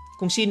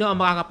 Kung sino ang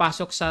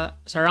makakapasok sa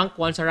rank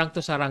 1, sa rank 2,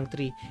 sa rank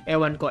 3.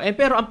 Ewan ko.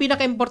 Pero ang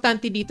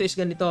pinaka-importante dito is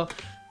ganito.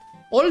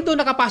 Although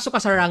nakapasok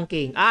ka sa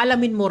ranking,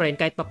 aalamin mo rin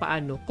kahit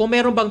papaano kung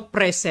meron bang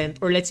present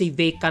or let's say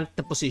vacant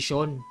na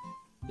position.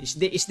 Is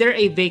there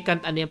a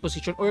vacant yung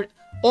position? Or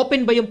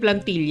open ba yung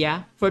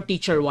plantilla for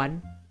teacher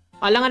 1?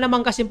 Alangan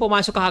naman kasi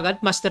pumasok ka agad,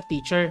 master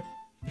teacher.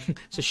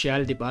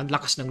 Social, di ba? Ang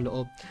lakas ng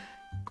loob.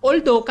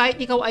 Although, kahit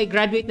ikaw ay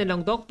graduate na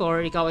ng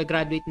doctor, ikaw ay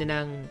graduate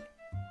na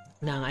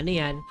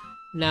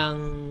ng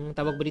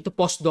tawag ba dito,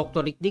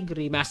 postdoctorate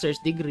degree,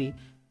 master's degree,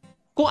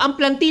 kung ang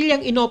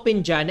plantilyang inopen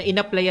dyan na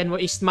in-applyan mo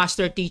is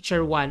master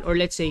teacher 1 or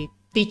let's say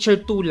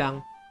teacher 2 lang,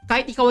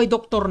 kahit ikaw ay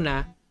doktor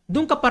na,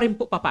 doon ka pa rin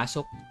po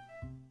papasok.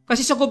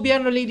 Kasi sa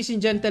gobyerno, ladies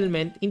and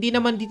gentlemen, hindi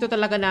naman dito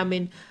talaga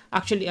namin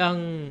actually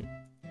ang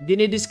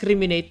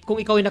dinidiscriminate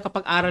kung ikaw ay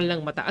nakapag-aral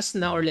ng mataas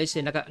na or let's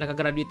say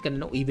nakagraduate ka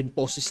na ng even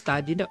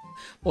post-study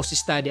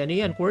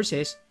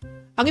courses.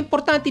 Ang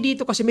importante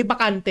dito kasi may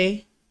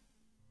bakante.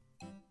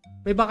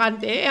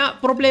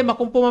 Problema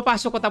kung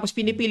pumapasok ka tapos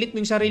pinipilit mo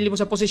yung sarili mo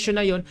sa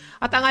posisyon na yon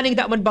at ang aning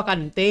daman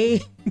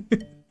bakante.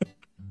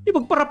 Di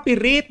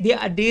magparapirit, di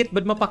adit,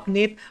 bad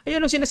mapaknit.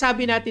 Ayun ang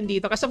sinasabi natin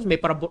dito. Kasi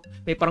may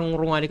parang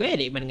rungani ko,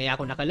 di man ngaya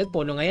ako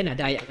nakalagpo, no ngayon,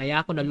 nadaya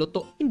ngaya ako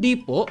naluto.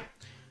 Hindi po.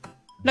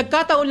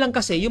 Nagkataon lang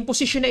kasi, yung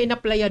position na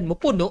in-applyan mo,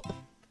 puno.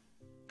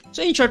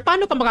 So in short,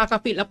 paano ka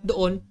makaka-fill up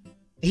doon?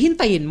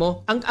 Hintayin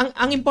mo.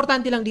 Ang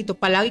importante lang dito,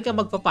 palagi ka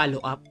magpa-follow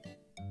up.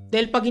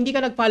 Dahil pag hindi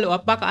ka nag-follow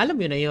up, baka alam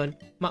yun na yun.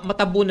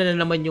 Matabunan na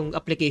naman yung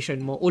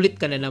application mo.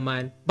 Ulit ka na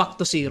naman. Back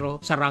to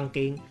zero sa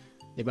ranking.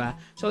 Diba?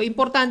 So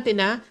importante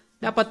na,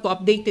 dapat po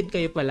updated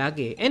kayo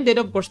palagi. And then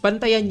of course,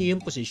 bantayan nyo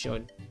yung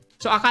position.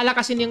 So akala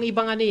kasi niyang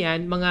ibang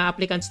mga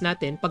applicants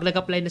natin, pag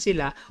nag-apply na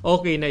sila,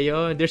 okay na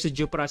yun. There's a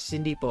due process.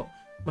 Hindi po.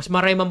 Mas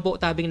maray man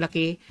po tabing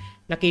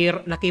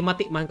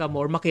nakimati man ka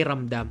mo or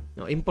makiramdam.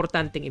 No,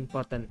 importante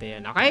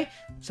yan. Okay?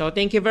 So,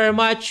 thank you very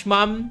much,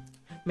 Ma'am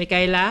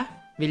Micaela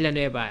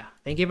Villanueva.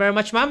 Thank you very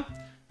much, Ma'am.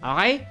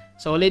 Okay?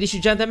 So, ladies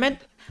and gentlemen,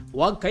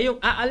 huwag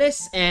kayong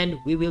aalis and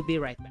we will be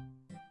right back.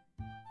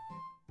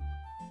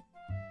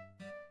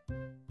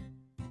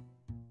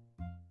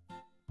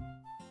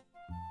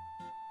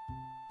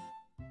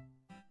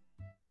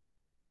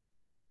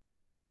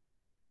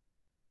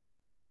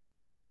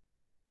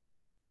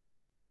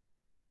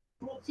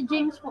 Si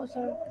James po,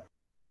 sir.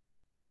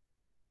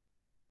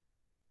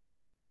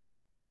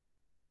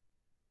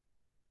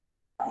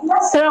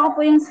 Sir, ako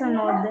po yung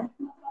sunod.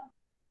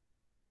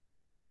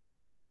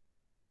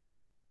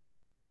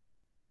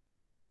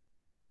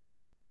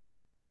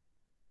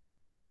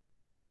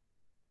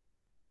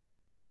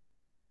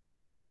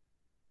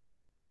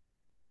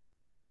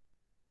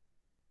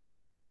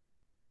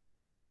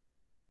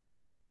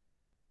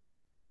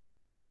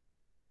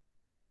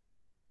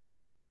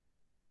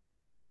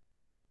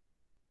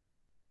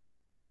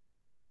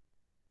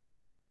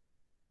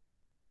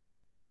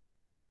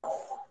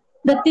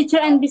 The Teacher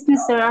and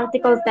Business, sir,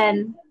 Article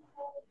 10.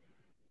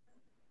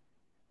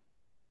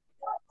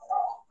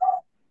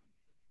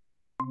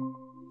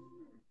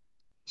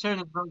 Sir,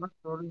 nag-brown out,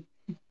 sorry.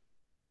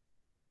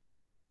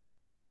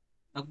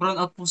 Nag-brown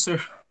out po,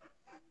 sir.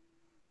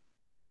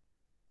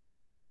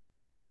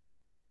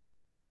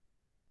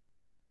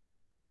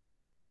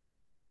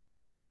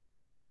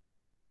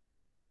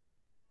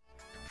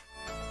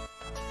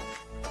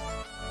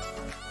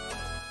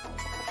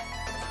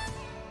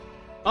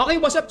 Okay,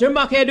 what's up,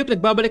 Jerma Keduk?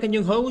 Nagbabalikan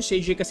yung host,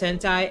 AJ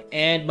Kasentai,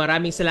 and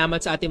maraming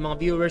salamat sa ating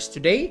mga viewers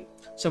today.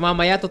 So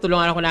mamaya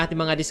tutulungan ako natin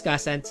mga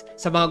discussants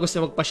sa mga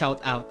gusto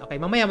magpa-shoutout. Okay,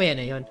 mamaya-maya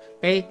na yon.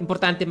 Okay,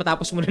 importante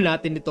matapos muna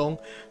natin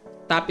itong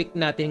topic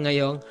natin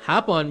ngayong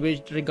hapon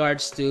with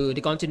regards to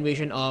the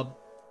continuation of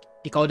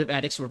the Code of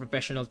Ethics for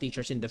Professional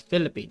Teachers in the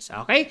Philippines.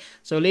 Okay?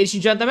 So, ladies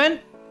and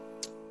gentlemen,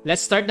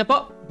 let's start na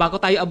po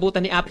bago tayo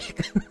abutan ni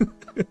Apik.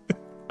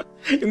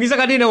 Yung isa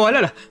kanina,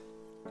 wala na.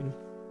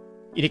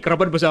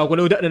 Inikraban ba sa ako?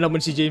 Nauda na naman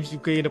si James.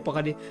 Yung kayo na pa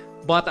kanina.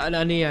 Bata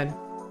na ano yan.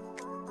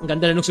 Ang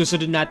ganda na nung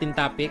susunod natin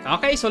topic.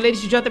 Okay, so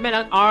ladies and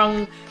gentlemen,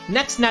 ang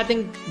next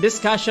nating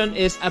discussion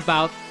is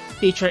about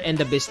teacher and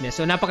the business.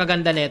 So,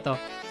 napakaganda nito.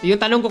 Yung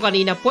tanong ko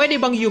kanina, pwede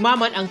bang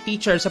yumaman ang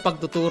teacher sa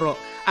pagtuturo?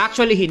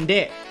 Actually,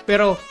 hindi.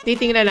 Pero,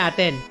 titingnan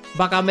natin.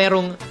 Baka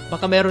meron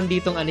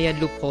ditong ano yan,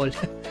 loophole.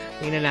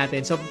 Tingnan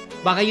natin. So,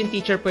 baka yung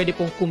teacher pwede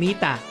pong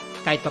kumita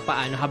kahit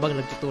papaano habang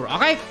nagtuturo.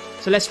 Okay?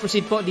 So, let's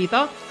proceed po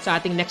dito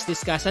sa ating next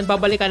discussion.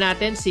 Babalikan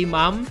natin si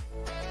Ma'am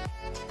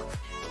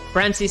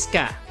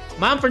Francisca.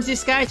 Ma'am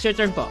Francisca, it's your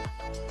turn po.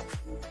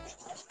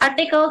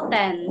 Article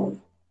 10.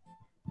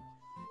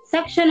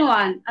 Section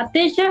 1. A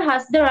teacher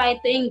has the right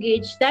to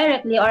engage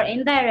directly or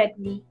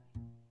indirectly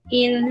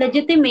in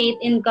legitimate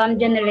income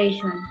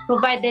generation,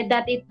 provided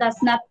that it does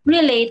not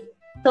relate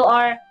to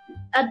or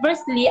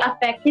adversely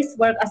affect his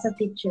work as a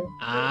teacher.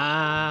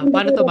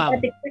 Paano to, ma'am?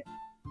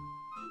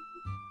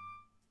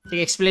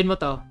 Sige, explain mo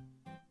to.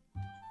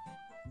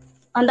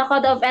 On the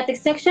Code of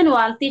Ethics Section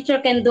 1,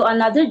 teacher can do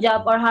another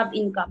job or have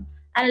income,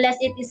 unless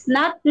it is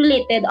not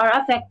related or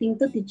affecting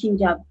to teaching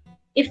job.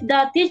 If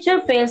the teacher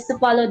fails to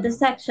follow the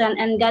section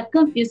and got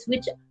confused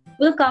which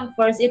will come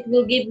first, it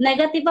will give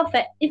negative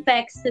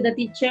effects to the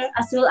teacher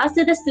as well as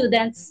to the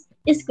students,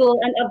 school,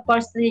 and of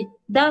course the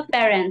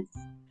parents.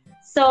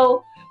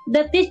 So,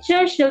 the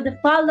teacher should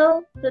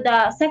follow to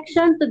the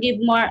section to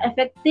give more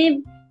effective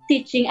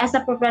teaching as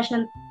a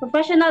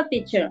professional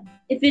teacher.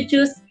 If you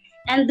choose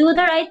and do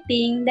the right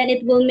thing, then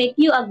it will make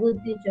you a good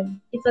teacher.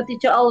 If a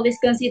teacher always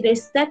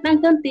considers that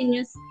and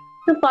continues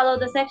to follow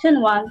the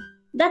section 1,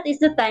 that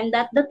is the time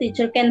that the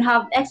teacher can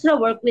have extra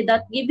work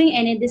without giving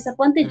any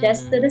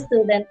disadvantages to the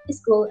student,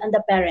 school, and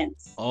the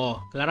parents. Oh,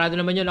 klarado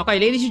naman yun. Okay,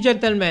 ladies and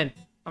gentlemen.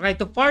 Okay,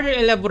 to further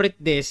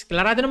elaborate this,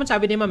 klarado naman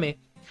sabi ni Ma'am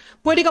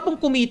pwede ka pong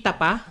kumita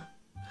pa.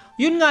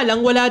 Yun nga lang,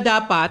 wala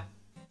dapat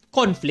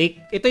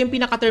conflict. Ito yung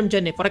pinaka-term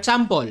dyan For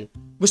example,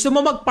 gusto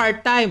mo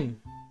mag-part-time.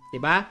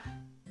 Diba?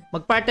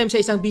 Mag-part-time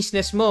sa isang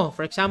business mo.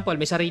 For example,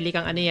 may sarili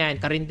kang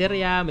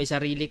karinderya, may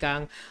sarili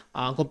kang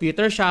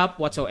computer shop,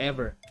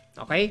 whatsoever.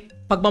 Okay?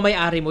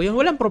 Pagmamayari mo yun,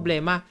 walang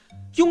problema.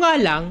 Yung nga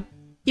lang,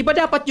 iba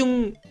dapat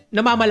yung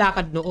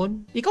namamalakad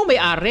noon. Ikaw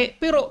may-ari.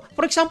 Pero,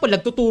 for example,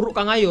 nagtuturo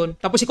ka ngayon,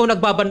 tapos ikaw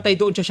nagbabantay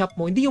doon sa shop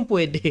mo, hindi yung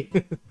pwede.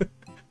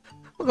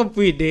 Huwag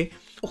pwede.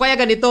 O kaya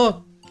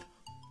ganito,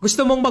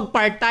 gusto mong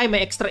mag-part-time,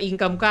 may extra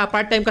income ka,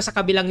 part-time ka sa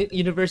kabilang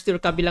university or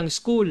kabilang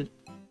school.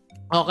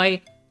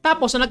 Okay?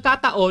 Tapos, na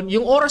nagkataon,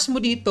 yung oras mo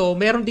dito,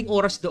 meron ding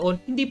oras doon,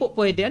 hindi po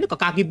pwede. Ano ka,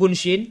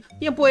 kakibunshin?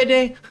 Hindi yan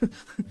pwede.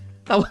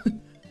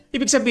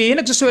 Ibig sabihin,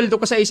 nagsusweldo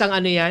ka sa isang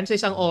sa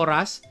isang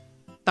oras.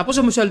 Tapos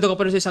sumusweldo ka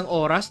pa rin sa isang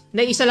oras.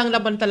 Na isa lang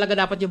laban talaga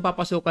dapat yung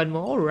papasukan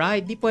mo.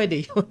 Alright, di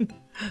pwede yun.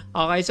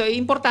 Okay, so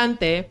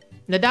importante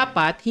na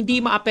dapat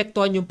hindi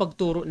maapektuhan yung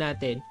pagturo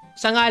natin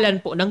sa ngalan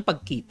po ng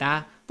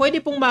pagkita.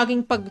 Pwede pong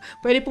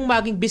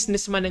maging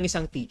businessman ng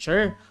isang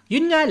teacher.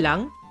 Yun nga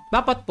lang,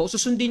 dapat po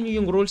susundin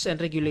niyo yung rules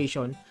and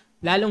regulation.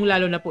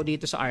 Lalong-lalo na po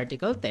dito sa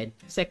Article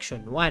 10,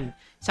 Section 1.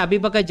 Sabi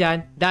baga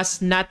dyan,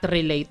 does not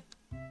relate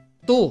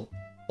to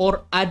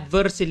or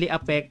adversely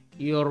affect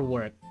your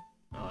work.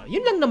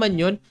 Yun lang naman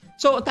yun.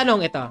 So,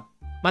 tanong ito.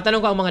 Matanong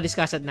ko ang mga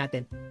discussant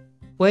natin.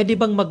 Pwede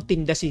bang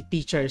magtinda si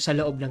teacher sa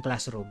loob ng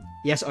classroom?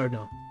 Yes or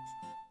no?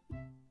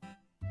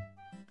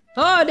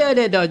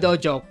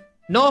 Joke.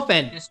 No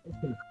offense.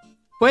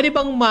 Pwede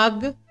bang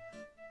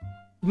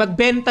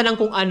magbenta ng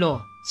kung ano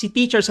si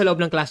teacher sa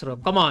loob ng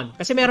classroom? Come on.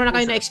 Kasi meron na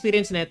kayo na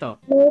experience na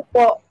ito. No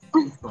po.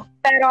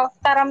 Pero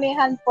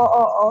karamihan po,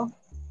 oo.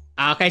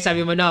 Okay,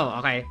 sabi mo no.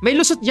 Okay. May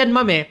lusot dyan,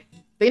 ma'am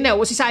Tingnan,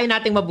 usisain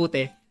natin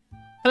mabuti.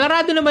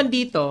 Klarado naman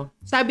dito,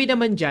 sabi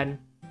naman dyan,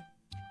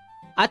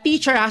 a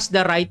teacher has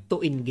the right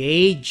to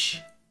engage.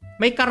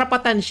 May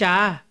karapatan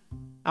siya.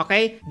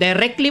 Okay?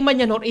 Directly man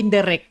yan or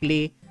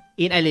indirectly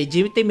in a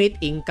legitimate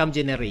income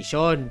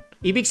generation.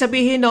 Ibig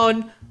sabihin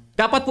nun,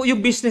 dapat po yung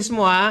business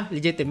mo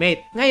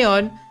legitimate.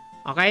 Ngayon,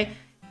 okay?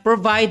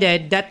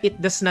 Provided that it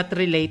does not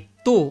relate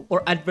to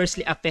or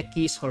adversely affect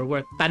his or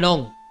her work.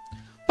 Tanong,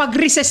 pag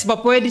recess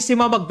ba pwede si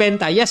ma'am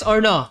magbenta? Yes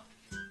or no?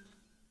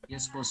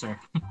 Yes po, sir.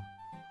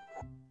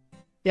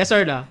 Yes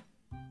or no?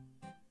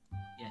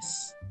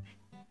 Yes.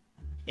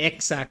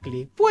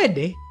 Exactly.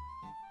 Pwede.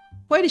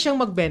 Pwede siyang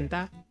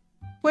magbenta.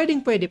 Pwede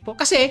po.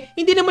 Kasi,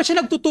 hindi naman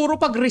siya nagtuturo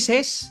pag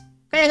recess.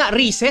 Kaya nga,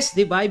 recess,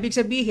 di ba? Ibig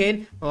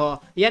sabihin,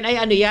 yan ay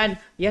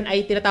yan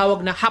ay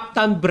tinatawag na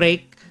half-time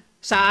break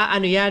sa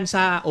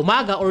sa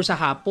umaga or sa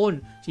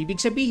hapon. So, ibig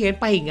sabihin,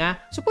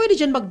 pahinga. So, pwede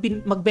dyan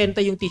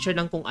magbenta yung teacher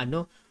ng kung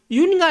ano.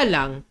 Yun nga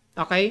lang,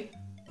 okay?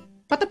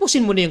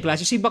 Patapusin mo na yung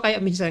klase. Iba kaya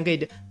minsan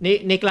kayo,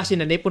 na klase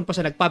na, naipon pa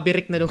sa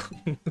nagpabirik na nung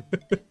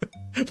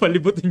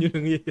palibutin nyo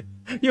ng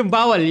yung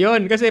bawal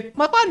yon. Kasi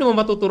paano mo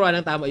matuturuan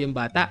ng tama yung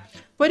bata?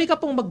 Pwede ka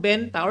pong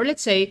magbenta or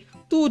let's say,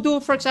 to do,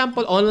 for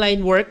example,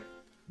 online work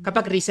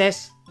kapag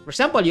recess. For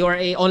example, you are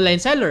a online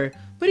seller.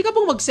 pwede ka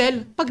pong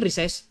mag-cell pag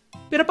recess.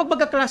 Pero pag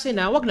magkaklase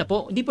na, wag na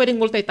po. Hindi pwedeng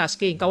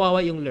multitasking.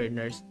 Kawawa yung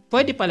learners.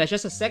 Pwede pala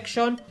siya sa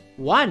Section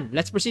 1.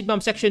 Let's proceed,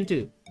 ma'am. Section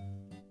 2.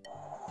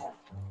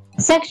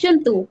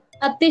 Section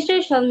 2. A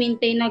teacher shall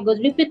maintain a good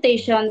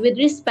reputation with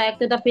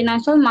respect to the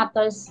financial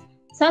matters,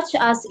 such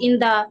as in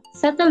the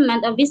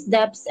settlement of his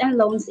debts and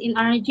loans in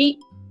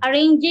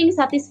arranging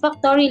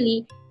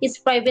satisfactorily his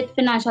private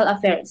financial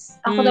affairs.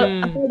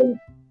 According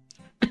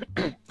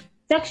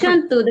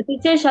Section 2, the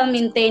teacher shall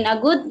maintain a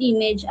good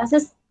image as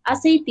a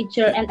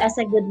teacher and as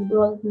a good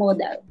role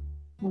model.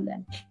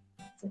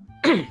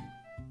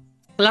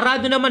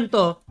 Klarado naman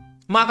to,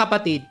 mga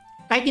kapatid.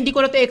 Kahit hindi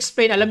ko na to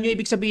explain, alam nyo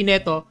ibig sabihin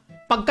nito,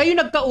 pag kayo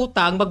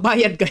nagkautang,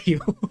 magbayad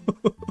kayo.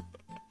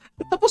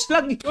 Tapos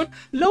lang yun.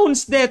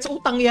 Loans, debts,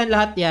 utang yan,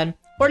 lahat yan.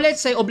 Or let's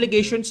say,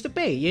 obligations to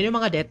pay. Yun yung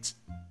mga debts.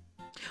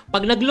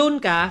 Pag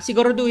nag-loan ka,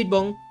 siguraduhin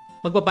mong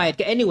magbabayad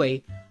ka.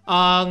 Anyway,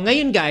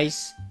 ngayon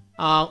guys,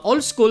 all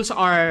schools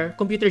are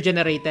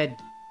computer-generated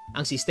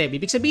ang system.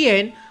 Ibig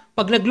sabihin,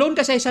 pag nag-loan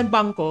ka sa isang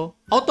bangko,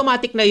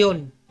 automatic na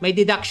yun. May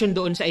deduction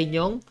doon sa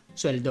inyong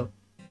sweldo.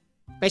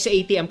 Kaya sa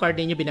ATM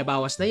card ninyo,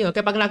 binabawas na yun.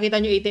 Kaya pag nakita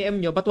nyo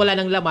ATM nyo, ba't wala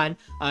ng laman,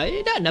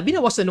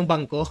 binawas na ng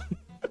bangko.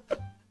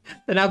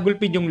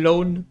 Nagulpin yung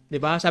loan.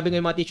 Diba? Sabi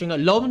ng mga teacher nga,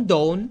 loan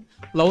down,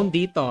 loan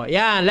dito.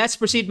 Yan, let's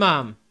proceed,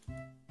 ma'am.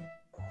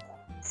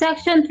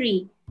 Section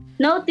 3.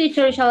 No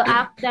teacher shall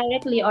act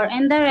directly or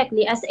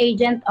indirectly as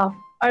agent of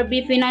or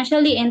be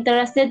financially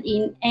interested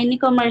in any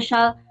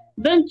commercial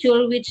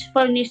venture which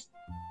furnish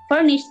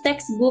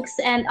textbooks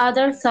and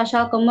other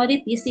social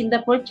commodities in the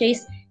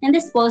purchase and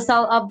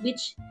disposal of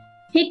which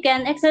he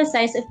can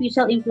exercise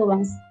official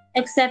influence,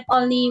 except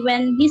only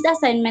when his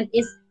assignment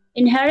is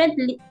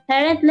inherently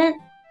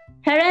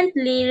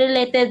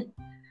related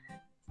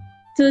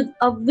to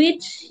of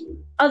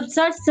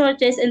such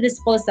purchase and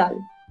disposal,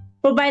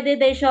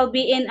 provided they shall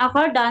be in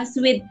accordance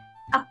with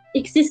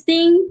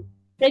existing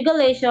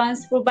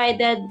regulations,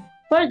 provided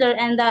further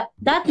and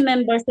that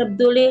members of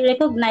duly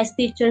recognized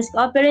teachers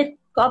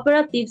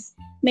cooperatives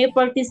may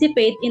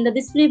participate in the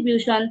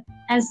distribution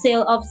and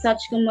sale of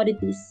such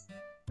commodities.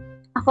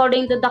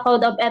 According to the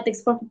Code of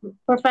Ethics for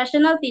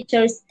Professional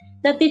Teachers,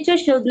 the teacher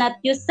should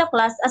not use the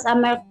class as a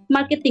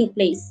marketing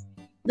place.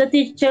 The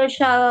teacher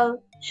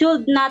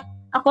should not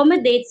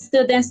accommodate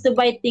students to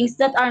buy things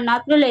that are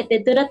not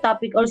related to the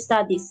topic or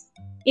studies.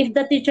 If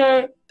the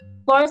teacher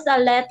force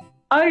let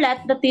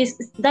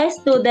the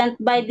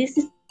student buy these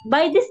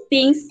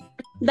things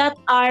that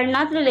are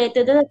not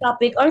related to the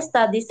topic or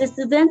studies, the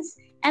students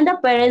and the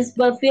parents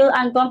will feel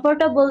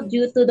uncomfortable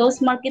due to those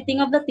marketing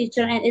of the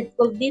teacher, and it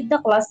could lead the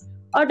class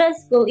or the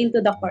school into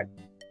the court.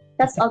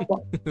 That's all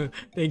po.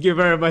 Thank you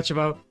very much,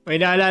 ma'am. May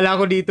naalala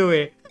ko dito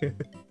eh.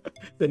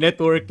 The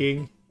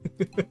networking.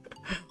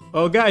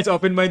 Oh guys,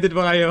 open-minded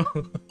ba kayo?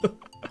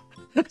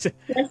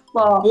 Yes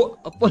po.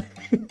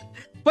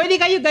 Pwede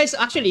kayo guys,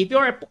 actually,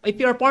 if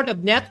you're part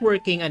of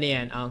networking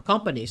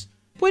companies,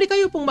 pwede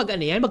kayo pong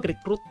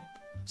mag-recruit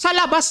sa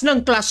labas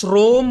ng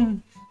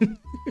classroom.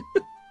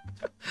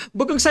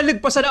 Bagang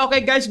salig pa sana. Okay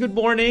guys, good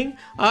morning.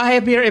 I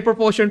have here a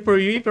proposal for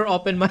you if you're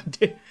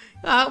open-minded.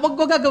 Wag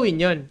ko gagawin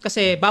yun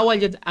kasi bawal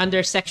yun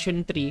under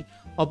Section 3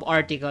 of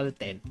Article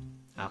 10.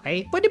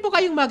 Okay? Pwede po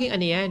kayong maging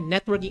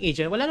networking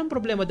agent. Wala nang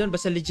problema doon.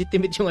 Basta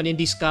legitimate yung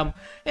hindi scam.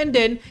 And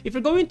then, if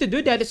you're going to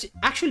do that, it's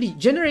actually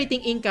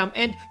generating income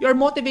and you're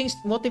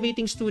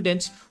motivating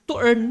students to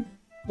earn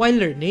while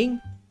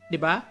learning.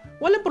 Diba?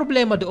 Walang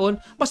problema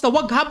doon. Basta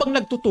wag habang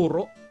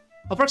nagtuturo.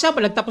 O for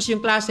example, nagtapos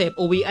yung klase,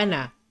 uwian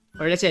na.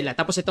 Or let's say,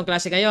 tapos itong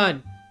klase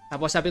ngayon.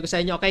 Tapos sabi ko sa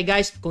inyo, okay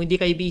guys, kung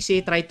hindi kayo busy,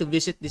 try to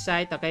visit the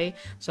site, okay?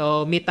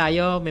 So, meet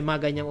tayo, may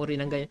mga ganyang uri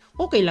ng ganyan.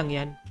 Okay lang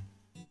yan.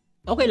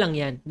 Okay lang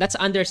yan. That's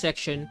under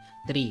Section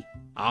 3.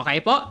 Okay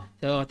po?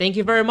 So, thank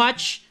you very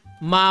much,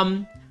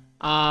 Ma'am.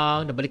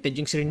 Nabaliktad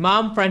yung screen,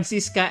 Ma'am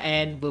Francisca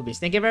and Bubis.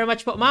 Thank you very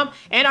much po, Ma'am.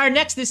 And our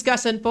next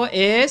discussion po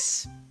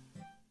is...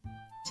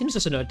 Sino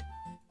susunod?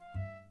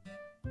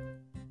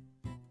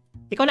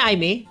 Ikaw na,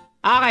 Aimee?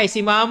 Okay, si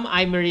Ma'am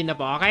Aimee na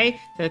po,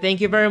 okay? So, thank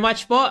you very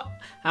much po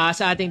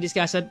sa ating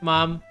discussion,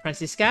 Ma'am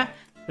Francisca.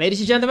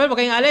 Ladies and gentlemen, huwag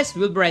kayong alis.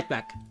 We'll be right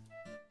back.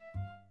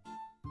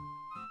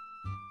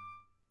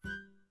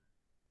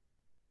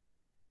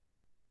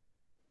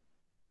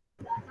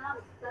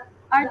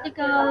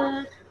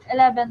 Article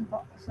 11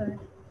 po, sir.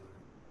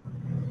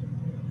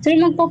 Sir,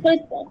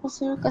 magpapalit po ako,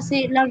 sir,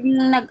 kasi laging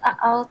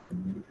nag-out.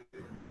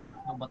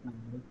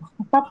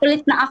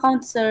 Papalit na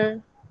account, sir.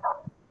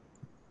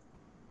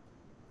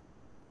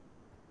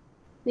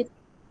 Wait.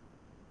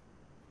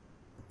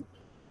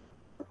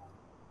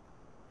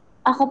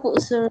 Ako po,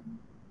 sir.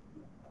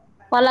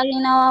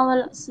 Palaging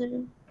nawawala,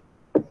 sir.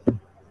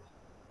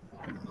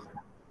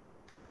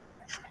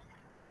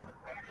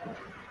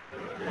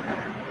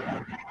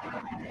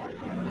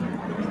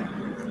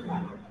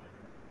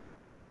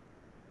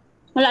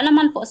 Wala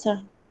naman po, sir.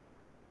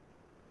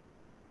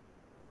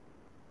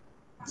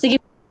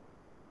 Sige.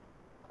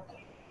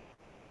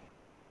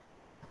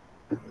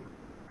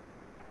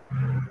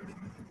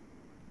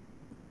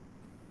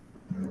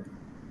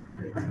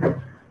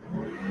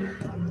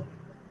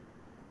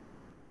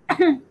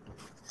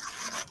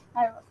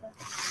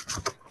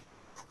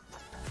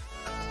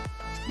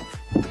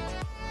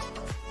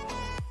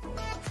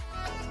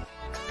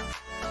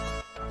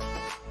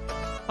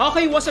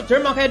 Okay, what's up there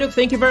mga kaeduk?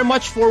 Thank you very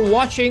much for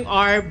watching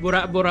our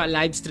Bura-Bura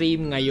live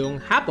stream ngayong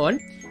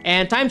hapon.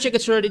 And time check,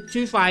 it's already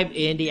 2:05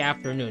 in the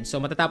afternoon. So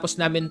matatapos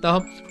namin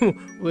to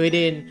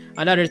within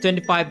another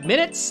 25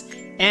 minutes.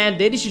 And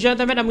ladies and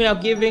gentlemen, I'm now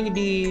giving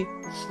the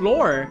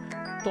floor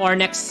to our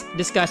next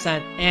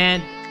discussant.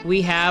 And we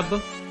have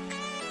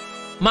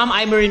Ma'am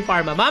Imarin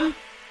Parma. Ma'am,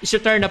 it's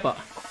your turn na po.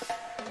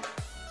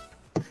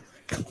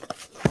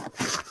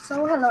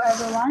 So, hello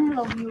everyone,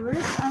 hello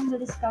viewers. I'm the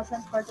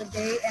discussant for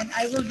today and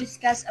I will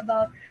discuss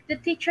about the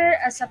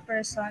teacher as a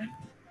person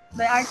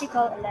by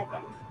Article 11.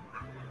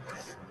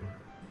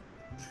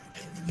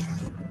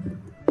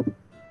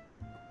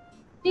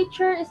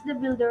 Teacher is the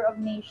builder of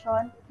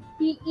nation.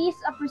 He is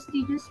a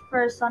prestigious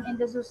person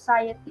in the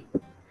society.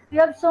 We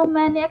have so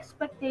many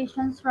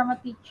expectations from a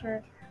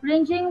teacher,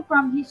 ranging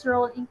from his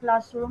role in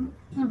classroom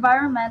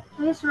environment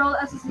to his role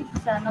as a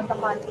citizen of the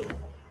country.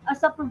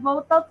 As a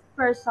pivotal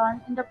person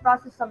in the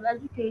process of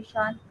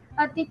education,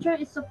 a teacher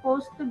is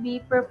supposed to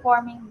be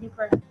performing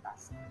different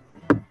tasks.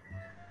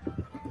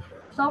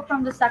 So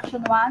from the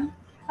section 1,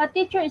 a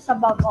teacher is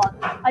above all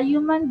a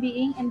human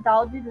being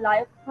endowed with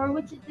life for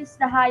which it is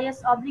the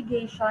highest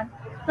obligation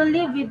to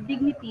live with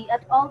dignity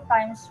at all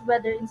times,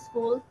 whether in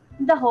school,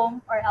 in the home,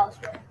 or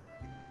elsewhere.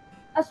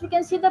 As we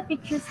can see the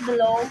pictures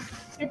below,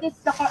 it is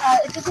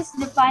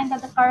defined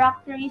that the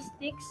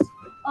characteristics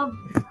of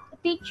a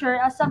teacher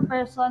as a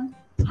person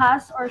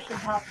has or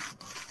should have.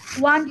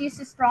 One is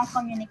strong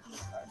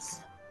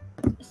communicators.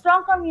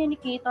 Strong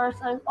communicators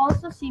are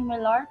also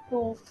similar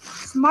to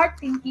smart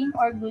thinking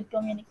or good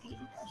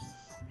communicators.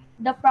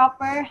 The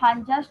proper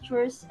hand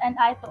gestures and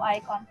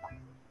eye-to-eye contact.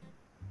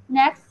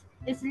 Next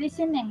is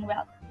listening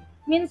well.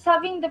 Means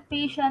having the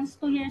patience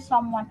to hear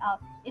someone out.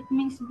 It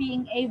means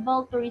being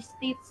able to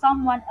restate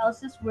someone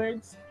else's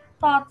words,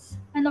 thoughts,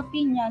 and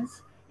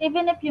opinions,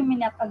 even if you may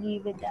not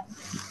agree with them.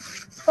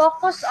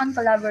 Focus on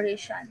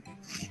collaboration.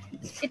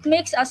 It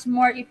makes us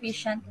more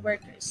efficient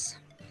workers.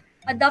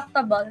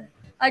 Adaptable,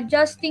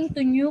 adjusting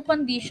to new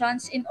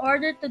conditions in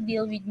order to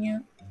deal with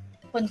new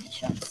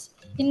conditions.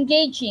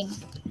 Engaging,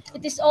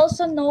 it is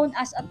also known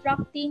as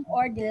attracting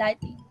or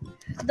delighting.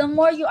 The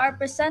more you are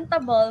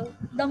presentable,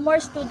 the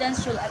more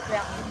students you'll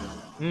attract.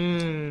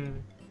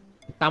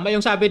 Tama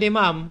yung sabi ni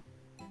ma'am.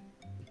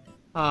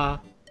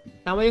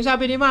 Tama yung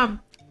sabi ni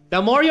ma'am.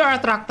 The more you are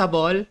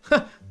attractable,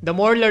 the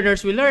more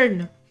learners will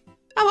learn.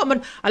 Tama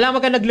man. Alam mo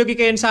ka naglugi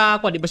kayo sa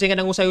ako, di ba siya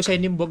nga nangusay-usay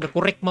nimbog,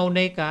 na-correct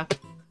maunay ka.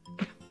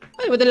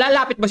 Ay,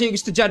 lalapit ba siya yung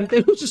estudyante?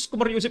 Sus,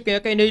 kumariusip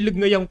kaya nailog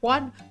ngayang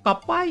kwan,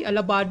 kapay,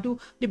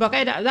 alabado. Di ba?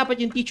 Kaya dapat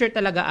yung teacher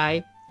talaga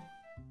ay,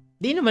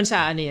 di naman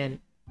sa ano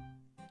yan,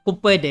 kung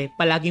pwede,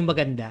 palaging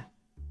maganda.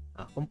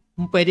 Kung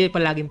pwede,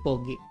 palaging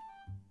pogi.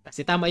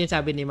 Kasi tama yung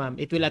sabi ni ma'am,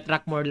 it will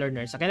attract more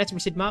learners. Okay, let's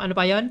proceed ma'am. Ano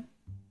pa yon?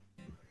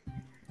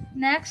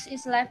 Next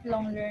is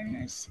lifelong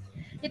learners.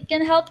 It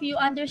can help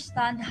you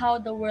understand how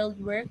the world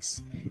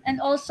works, and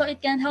also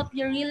it can help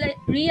you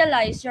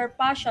realize your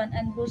passion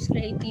and boost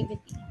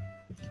creativity.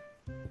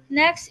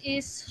 Next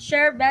is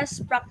share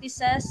best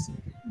practices,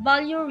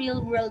 value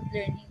real-world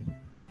learning.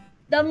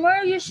 The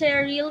more you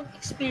share real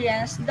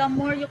experience, the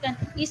more you can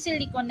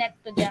easily connect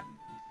to them.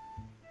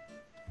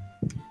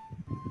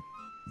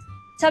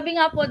 Sabi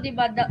nga po, di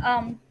ba,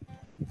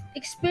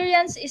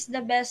 experience is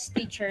the best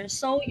teacher,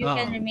 so you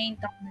can remain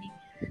timely.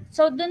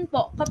 So dun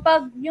po,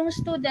 kapag yung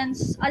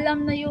students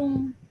alam na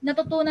yung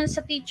natutunan sa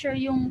teacher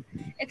yung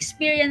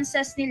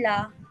experiences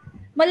nila,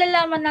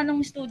 malalaman na ng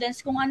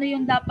students kung ano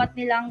yung dapat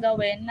nilang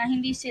gawin na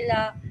hindi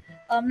sila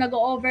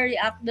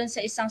nag-overreact dun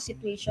sa isang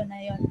situation na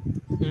yun.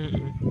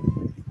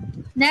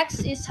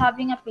 Next is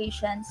having a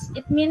patience.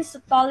 It means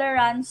the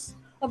tolerance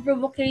of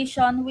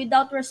provocation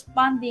without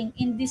responding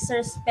in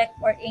disrespect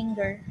or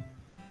anger.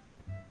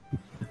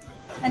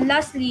 And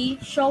lastly,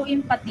 show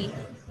empathy.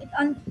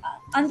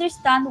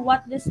 Understand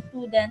what the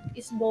student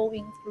is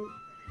going through.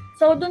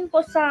 So, dun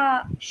po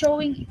sa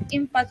showing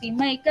empathy,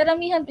 may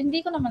karamihan,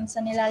 hindi ko naman sa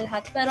nila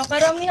lahat, pero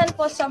karamihan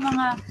po sa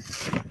mga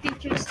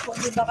teachers po,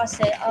 di ba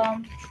kasi,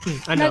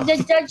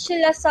 nag-judge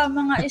sila sa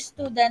mga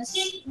students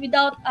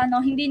without,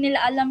 hindi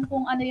nila alam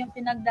kung ano yung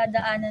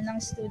pinagdadaanan ng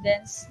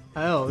students.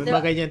 May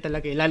mga ganyan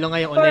talaga, lalo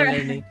ngayong online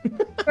learning.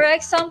 For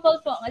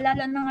example po,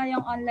 lalo na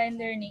ngayong online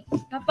learning,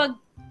 kapag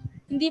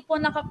hindi po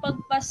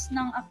nakapagpas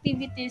ng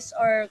activities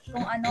or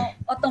kung ano,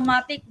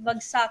 automatic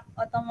bagsak,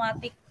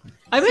 automatic.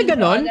 Ay, may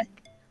ganon?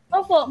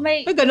 Opo,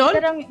 may ganon?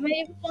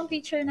 May pong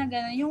teacher na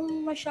ganon. Yung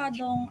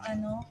masyadong,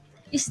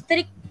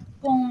 strict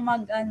kung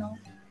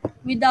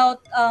without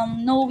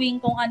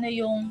knowing kung ano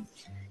yung,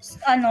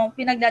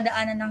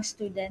 pinagdadaanan ng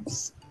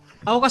students.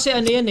 Ako kasi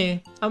yan eh.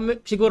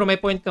 Siguro may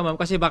point ka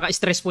ma'am kasi baka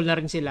stressful na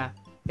rin sila.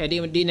 Kaya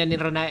di na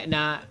nila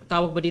na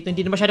tawag ba dito,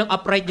 hindi na masyadong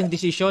upright yung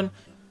decision.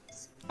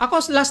 Ako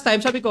last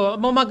time, sabi ko,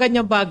 mga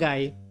ganyang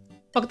bagay,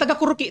 pag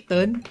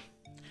taga-kurukitan,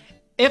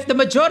 if the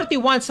majority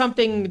wants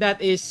something that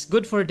is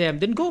good for them,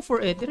 then go for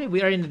it.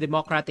 We are in a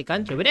democratic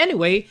country. But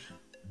anyway,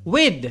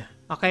 with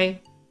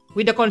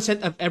the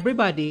consent of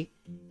everybody,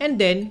 and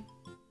then,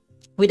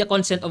 with the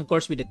consent, of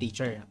course, with the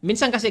teacher.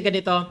 Minsan kasi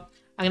ganito,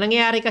 ang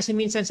nangyayari kasi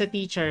minsan sa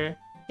teacher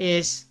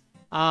is,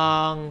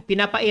 ang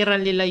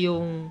pinapairal nila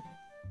yung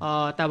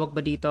tawag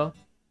ba dito?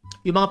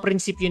 Yung mga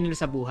prinsipyo nila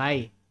sa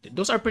buhay.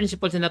 Those are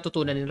principles na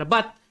natutunan nila.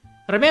 But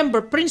remember,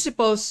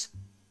 principles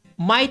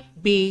might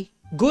be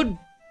good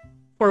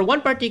for one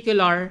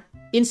particular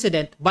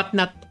incident but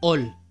not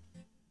all.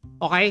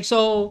 Okay?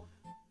 So,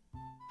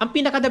 ang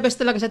pinaka-the best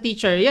talaga sa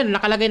teacher, yan,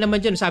 nakalagay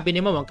naman dyan. Sabi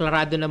ni ma'am, ang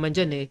klarado naman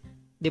dyan eh.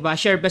 'Di ba?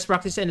 Share best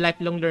practice and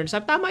lifelong learn.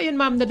 Tama yun,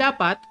 ma'am, na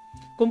dapat,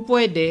 kung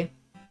pwede,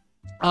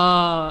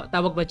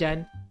 tawag ba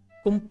dyan?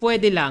 Kung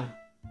pwede lang,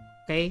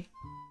 okay?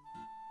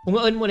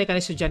 Umuon muna ka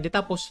ng estudyante,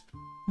 tapos,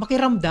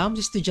 makiramdam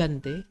sa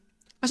estudyante.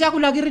 Kasi ako,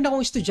 lagi rin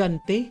akong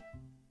estudyante.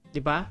 'Di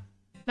ba?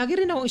 Lagi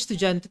rin akong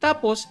estudyante.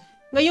 Tapos,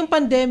 ngayong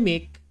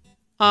pandemic,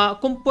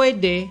 kung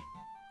pwede,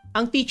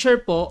 ang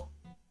teacher po,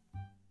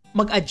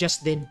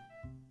 mag-adjust din.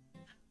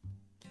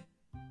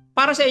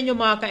 Para sa inyo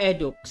mga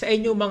ka-edu, sa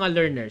inyo mga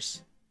learners,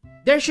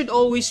 there should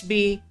always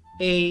be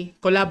a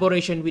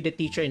collaboration with the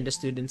teacher and the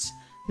students,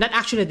 not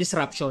actually a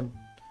disruption.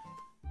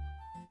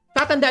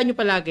 Tatandaan nyo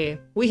palagi,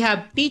 we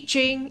have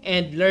teaching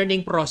and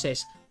learning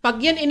process. Pag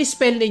yan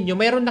in-spell ninyo,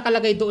 mayroon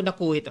nakalagay doon na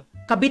kuwit.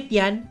 Kabit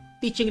yan,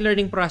 teaching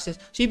learning process.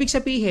 So, ibig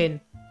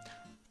sabihin,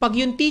 pag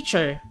yung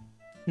teacher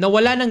na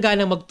wala nang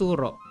ganang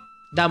magturo,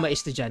 dama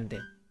estudyante.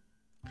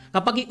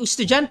 Kapag yung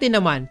estudyante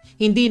naman,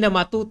 hindi na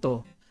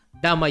matuto,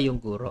 dama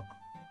yung guro.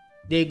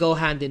 They go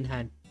hand in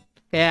hand.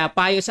 Kaya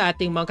payo sa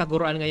ating mga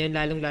kaguruan ngayon,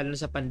 lalong-lalo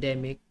sa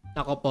pandemic,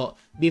 ako po,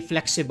 be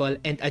flexible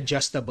and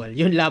adjustable.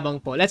 Yun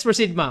lamang po. Let's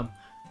proceed, ma'am.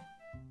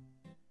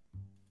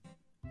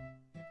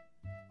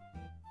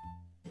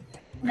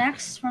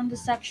 Next, from the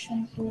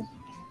section 2.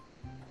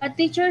 A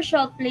teacher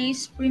shall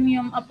place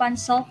premium upon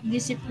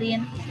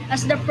self-discipline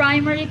as the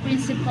primary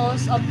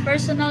principles of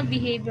personal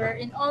behavior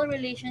in all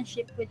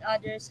relationship with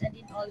others and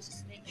in all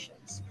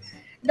situations.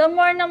 The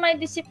more na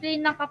may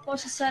disiplina ka po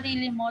sa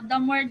sarili mo, the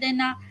more din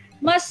na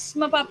mas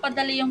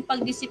mapapadali yung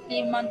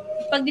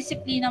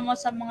pagdisiplina mo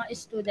sa mga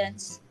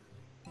students.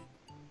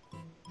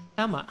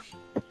 Tama.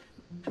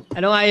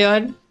 Ano nga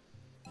yun?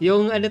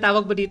 Yung ano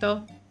tawag ba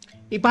dito?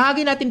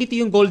 Ibahagi natin dito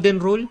yung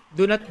golden rule.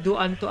 Do not do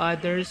unto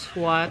others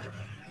what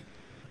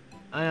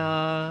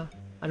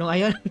ano nga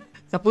yun?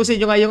 Tapusin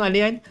nyo nga yung ano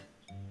yan?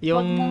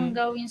 Yung... Huwag mong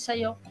gawin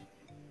sa'yo.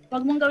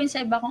 Huwag mong gawin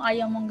sa iba kung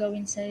ayaw mong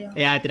gawin sa'yo.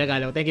 Yeah,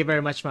 tinagalog. Thank you very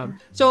much, ma'am.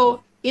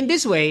 So, in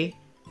this way,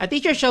 a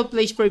teacher shall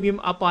place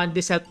premium upon the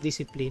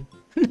self-discipline.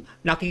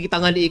 Nakikita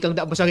nga ni ikang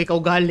dabas ang ikaw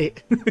gali.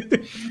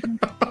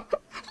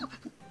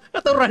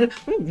 Natural.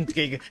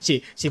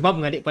 Si ma'am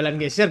nga di pala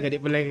nga sir, nga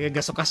di pala nga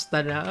gasukasta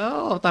na.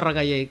 Oh,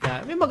 tarangayay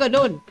ka. May mga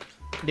ganun.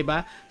 'Di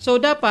ba?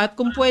 So dapat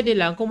kung pwede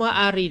lang, kung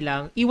maaari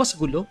lang, iwas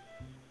gulo.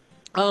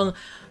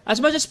 As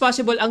much as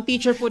possible, ang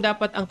teacher po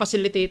dapat ang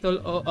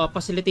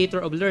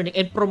facilitator of learning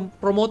and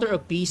promoter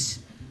of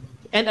peace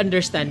and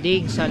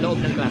understanding sa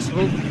loob ng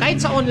classroom.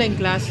 Kahit sa online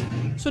class.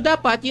 So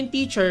dapat yung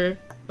teacher,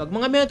 pag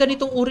mga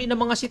ganitong uri ng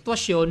mga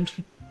sitwasyon,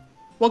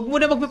 wag mo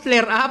na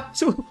mag-flare up.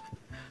 So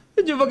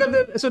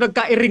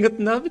nagkairingot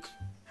na.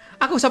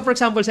 Ako, for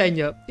example sa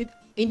inyo,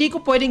 hindi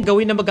ko pwedeng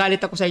gawin na magalit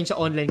ako sa inyo sa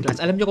online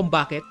class. Alam niyo kung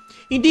bakit?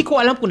 Hindi ko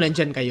alam kung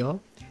nandyan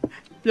kayo.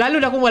 Lalo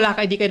na kung wala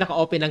ka, hindi kayo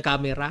naka-open ng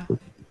camera.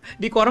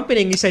 Hindi ko alam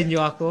pinangisan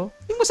niyo ako.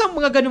 Hindi mo sa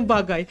mga ganung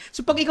bagay.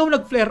 So pag ikaw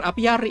nag-flare up,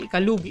 yari ka,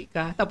 lugi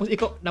ka. Tapos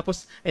ito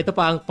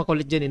pa ang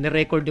pakulit dyan,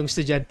 na-record yung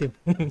estudyante mo.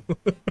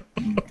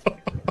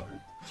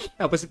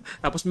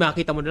 tapos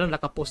makita mo na lang,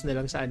 nakapost na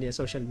lang sa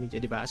social media,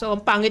 di ba? So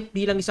ang pangit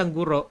bilang isang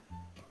guro,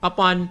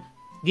 upon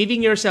giving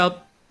yourself,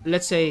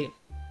 let's say,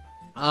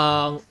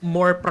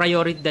 more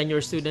priority than your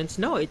students,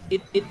 no,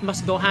 it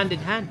must go hand in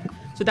hand.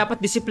 So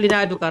dapat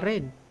disiplinado ka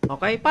rin.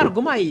 Okay? Para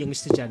gumaya yung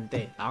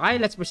estudyante. Okay?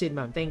 Let's proceed,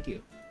 ma'am. Thank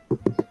you.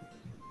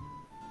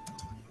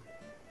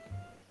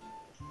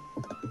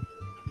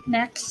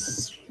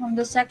 Next, from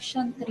the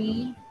section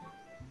 3.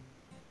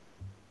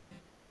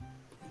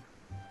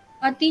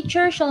 A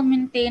teacher shall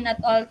maintain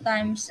at all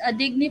times a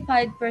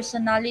dignified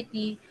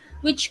personality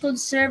which could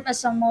serve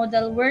as a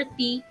model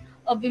worthy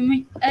of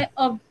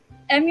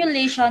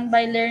emulation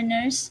by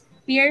learners,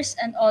 peers,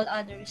 and all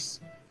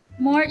others.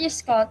 More is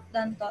taught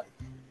than taught.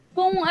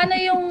 Kung ano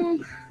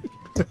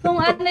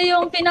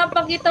yung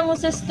pinapakita mo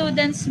sa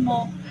students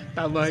mo,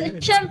 tama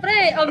yun.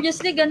 Siyempre,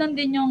 obviously, ganun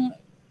din yung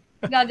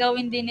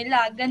gagawin din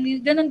nila.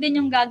 Ganun din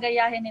yung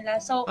gagayahin nila.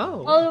 So,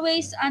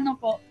 always,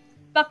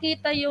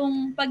 pakita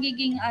yung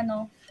pagiging,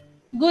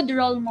 good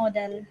role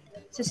model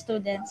sa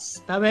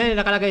students. Tama yan,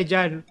 nakalagay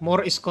dyan.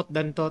 More is taught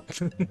than taught.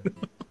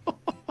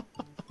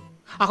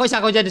 Isa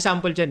ako dyan,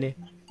 sample dyan eh.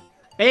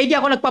 Hindi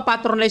ako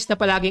nagpa-patronize na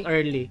palaging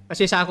early.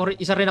 Kasi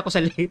isa rin ako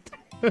sa late.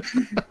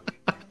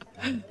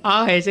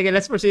 Okay, sige,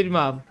 let's proceed,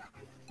 ma'am.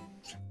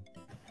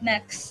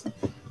 Next.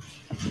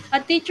 A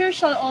teacher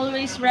shall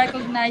always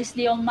recognize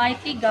the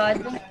Almighty God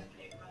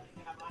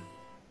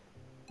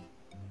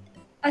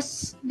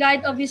as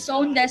guide of his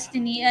own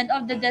destiny and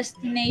of the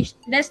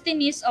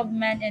destinies of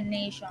men and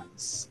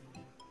nations.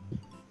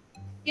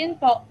 Yun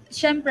po,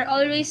 syempre,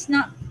 always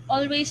na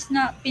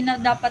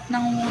dapat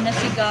nangunguna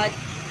si God.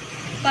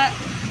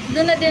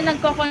 Doon na din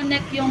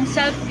nagko-connect yung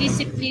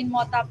self-discipline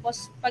mo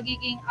tapos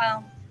pagiging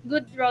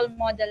good role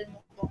model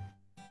mo.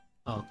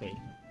 Okay.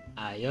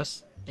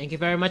 Ayos. Thank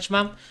you very much,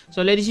 ma'am. So,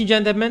 ladies and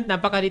gentlemen,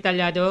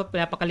 napaka-detalyado,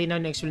 napakalinaw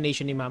ng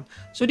explanation ni ma'am.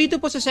 So, dito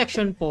po sa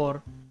section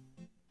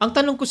 4, ang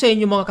tanong ko sa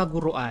inyo mga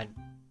kaguruan,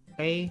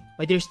 okay,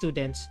 my dear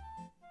students,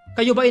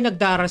 kayo ba ay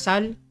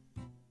nagdarasal?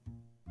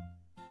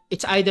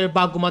 It's either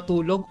bago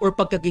matulog or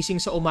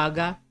pagkagising sa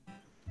umaga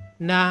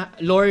na,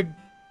 Lord,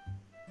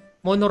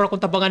 monora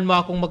kung tabangan mo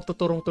akong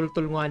magtuturong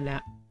tultul nga na.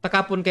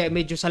 Takapon kaya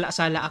medyo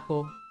sala-sala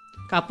ako.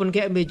 Kapon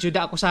kaya medyo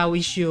da ako sa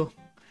wisyo.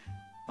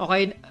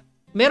 Okay,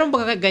 meron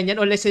ba ganyan?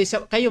 O let's say,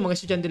 kayo mga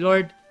estudyante,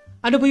 Lord,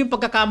 ano ba yung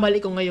pagkakamali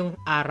ko ngayong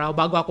araw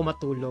bago ako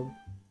matulog?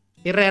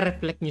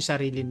 I-reflect nyo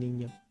sarili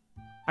ninyo.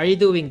 Are you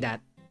doing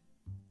that?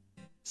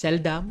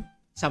 Seldom?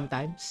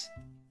 Sometimes?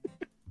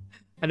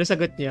 Ano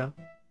sagot nyo?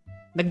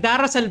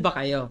 Nagdarasal ba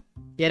kayo?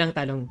 Yan ang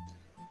tanong.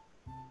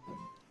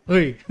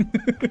 Uy!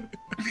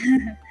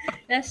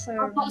 Yes, sir.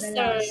 Opo,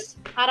 sir.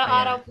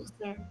 Araw-araw po,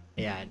 sir.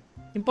 Ayan.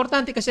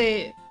 Importante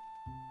kasi,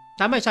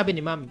 tama yung sabi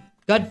ni ma'am,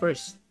 God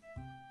first.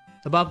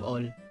 Above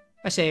all.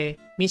 Kasi,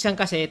 minsan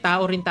kasi,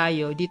 tao rin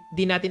tayo,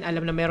 di natin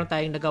alam na meron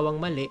tayong nagawang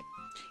mali.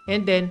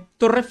 And then,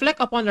 to reflect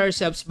upon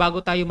ourselves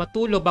bago tayo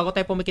matulog, bago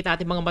tayo pumikit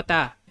ating mga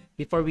mata,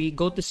 before we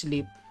go to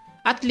sleep,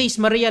 at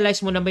least, ma-realize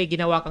mo na may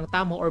ginawa kang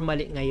tama or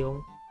mali ngayong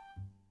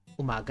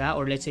umaga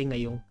or let's say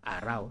ngayong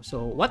araw.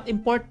 So, what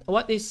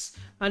is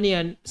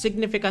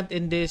significant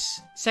in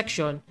this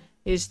section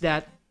is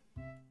that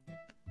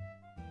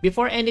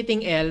before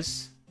anything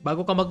else,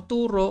 bago ka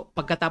magturo,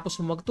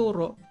 pagkatapos mo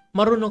magturo,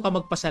 marunong ka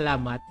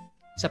magpasalamat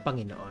sa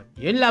Panginoon.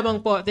 Yun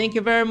lamang po. Thank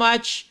you very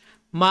much,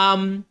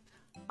 Ma'am.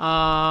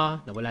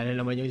 Nawala na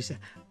naman yung isa.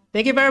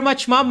 Thank you very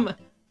much, Ma'am.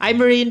 I'm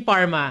Marine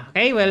Parma.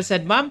 Okay, well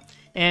said, Ma'am.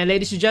 And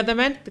ladies and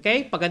gentlemen,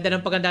 okay, paganda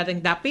ng paganda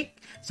ating topic.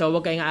 So,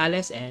 huwag kayong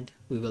aalis and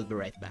we will be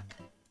right back.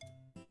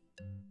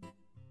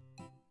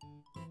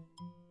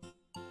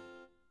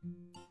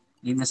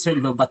 Hindi na sir,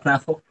 lobat na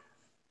ako.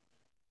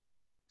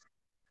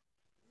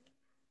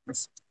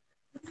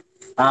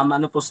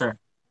 Ano po sir?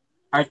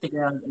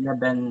 Article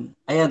 11,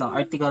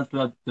 Article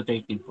 12 to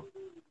 13 po.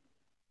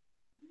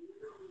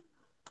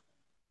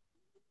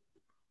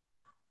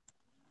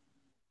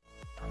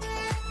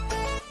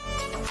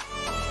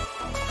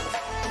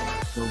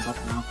 Lobat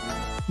na ako.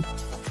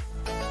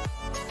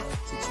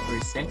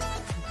 6%.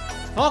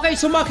 Okay,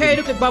 so mga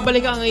kaeduk,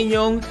 nagbabalik ang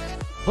inyong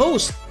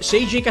host,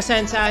 Seiji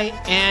Kasensai,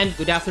 and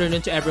good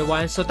afternoon to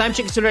everyone. So time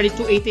check is already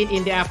 2:18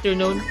 in the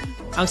afternoon.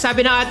 Ang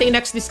sabi ng ating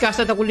next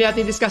discussant, ang huli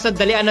natin discussant,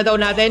 dalian na daw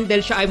natin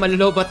dahil siya ay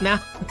malulobot na.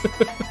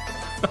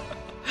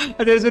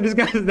 At so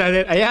discussant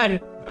natin,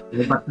 ayan.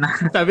 Lobat na.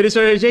 Sabi ni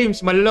Sir James,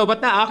 malulobot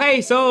na. Okay,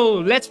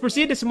 so let's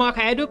proceed sa mga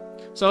kaeduk.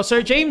 So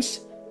Sir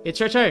James, it's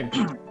your turn.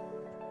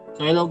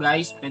 So hello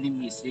guys, pwede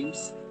me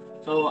James.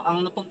 So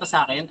ang napunta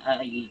sa akin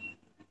ay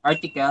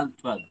Article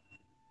 12,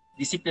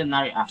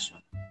 Disciplinary Action.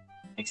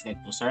 Next slide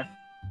po, sir.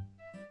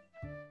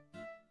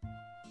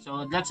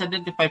 So let's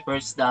identify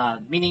first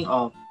the meaning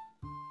of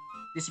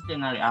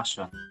disciplinary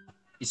action.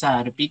 Is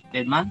a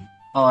repeated man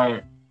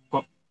or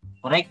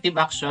corrective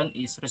action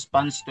is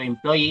response to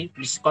employee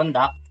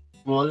misconduct,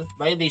 rule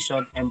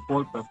violation, and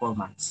poor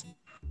performance.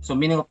 So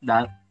meaning of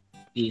that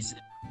is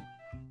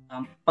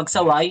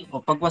pagsaway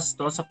o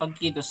pagwasto sa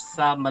pagkilos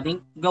sa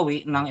maling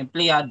gawi ng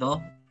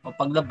empleyado o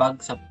paglabag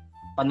sa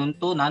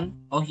panuntunan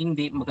o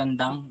hindi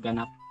magandang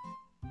ganap.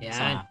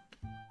 Yan.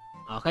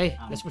 Okay,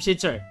 let's proceed,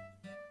 sir.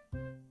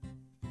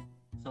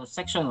 So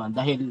section 1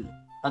 dahil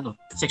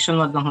section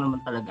 1 lang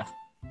naman talaga.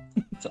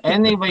 So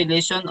any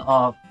violation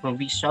of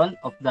provision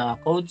of the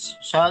codes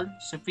shall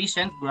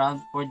sufficient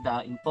ground for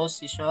the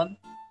imposition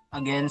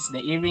against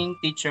the erring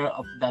teacher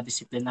of the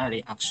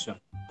disciplinary action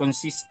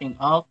consisting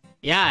of.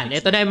 Yan,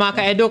 ito na yung mga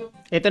ka-eduk.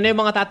 Ito na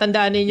yung mga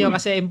tatandaan ninyo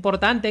kasi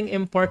importante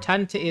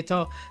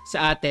ito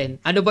sa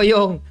atin. Ano ba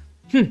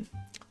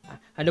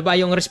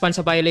yung response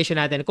sa violation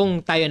natin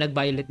kung tayo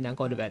nag-violate ng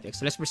Code of Ethics?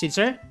 So let's proceed,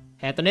 sir.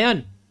 Ito na yun.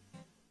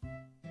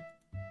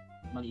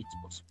 Maliit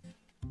po.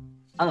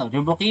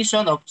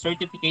 Revocation of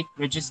certificate,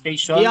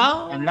 registration,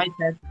 and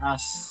license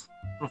as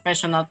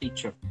professional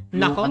teacher.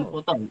 Nako. Ano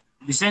po ito?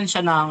 Lisensya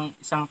ng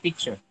isang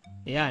teacher.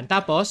 Yan.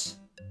 Tapos?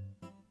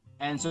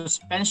 And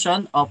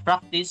suspension of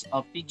practice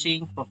of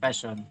teaching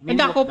profession.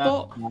 Nako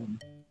po.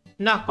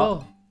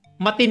 Nako.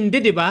 Matindi,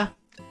 di ba?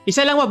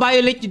 Isa lang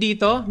ma-violate nyo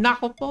dito,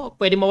 nako po,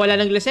 pwede mawala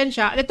ng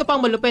lisensya. At ito pang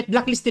malupit,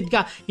 blacklisted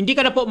ka. Hindi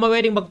ka na po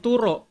mawedeng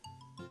magturo.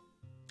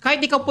 Kahit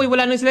ikaw po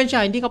wala ng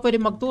lisensya, hindi ka pwede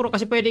magturo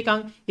kasi pwede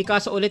kang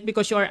ikasa ulit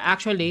because you are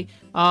actually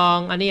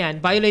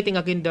violating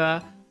again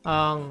the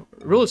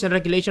rules and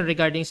regulation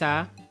regarding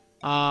sa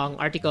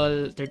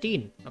Article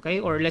 13, okay?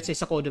 Or let's say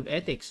sa Code of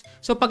Ethics.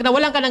 So pag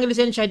nawalan ka ng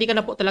lisensya, hindi ka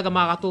na po talaga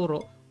makakaturo.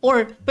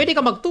 Or pwede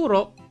ka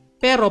magturo,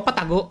 pero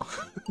patago.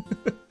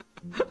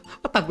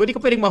 Patago, hindi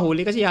ka pwedeng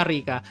mahuli kasi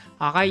yari ka.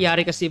 Okay,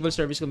 yari ka Civil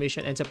Service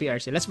Commission and sa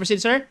PRC. Let's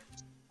proceed, sir.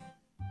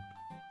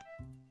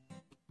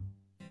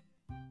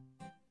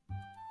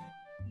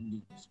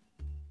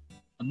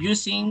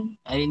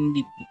 Abusing,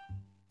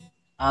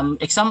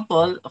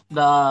 example of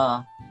the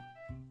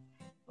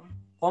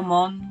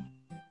common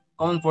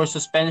for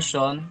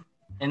suspension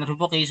and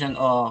revocation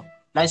of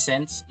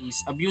license is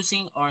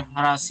abusing or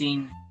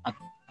harassing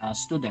a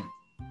student.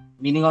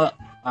 Meaning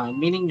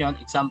yon,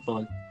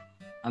 example,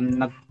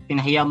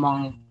 pinahiya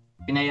mo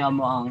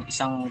ang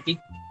isang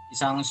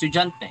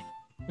estudyante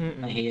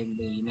dahil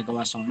may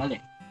nagawa siyang mali.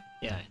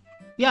 Yan.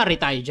 Yari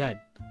tayo dyan.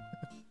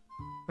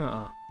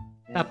 Oo.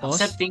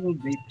 Tapos? Accepting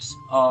gifts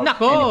of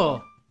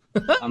Nako!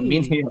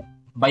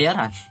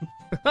 bayaran.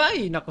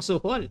 Ay, nako,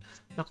 suhol.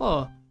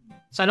 Nako.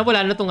 Sana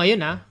wala na to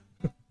ngayon, ha?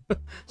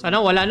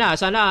 Sana wala na.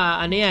 Sana,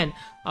 ano yan,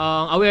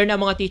 aware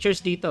na mga teachers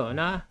dito,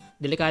 na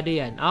delikado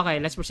yan. Okay,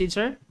 let's proceed,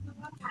 sir.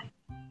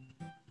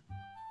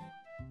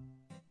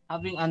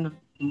 Having an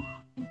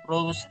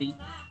improved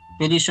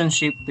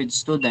relationship with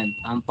student,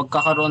 ang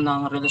pagkakaroon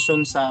ng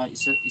relasyon sa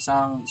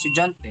isang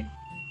estudyante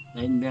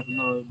dahil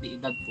minor de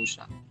edad po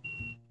siya.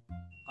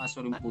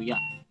 Kaso rin po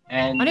yan.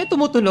 And ano yung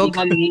tumutunog?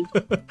 Legally,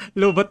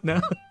 Lobot na.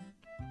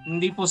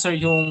 hindi po sir,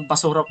 yung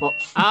basura po.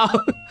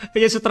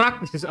 Yung sa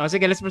truck.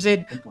 Sige, let's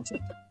proceed.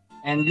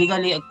 And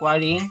legally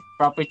acquiring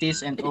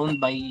properties and owned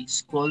by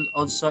school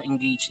also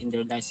engage in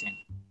their license.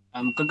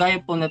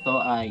 Kagaya po na to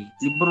ay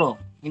libro.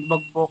 Hindi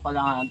po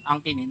kailangan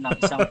angkinin ng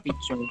isang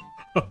picture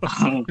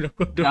ang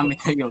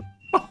gamit kayo.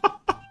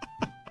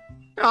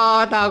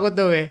 Takot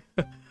daw eh.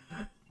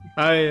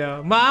 Ay,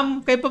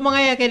 ma'am, kayo pa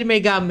mga yan may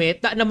gamit.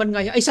 Ta naman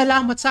nga yan. Ay,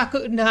 salamat sa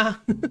akin na.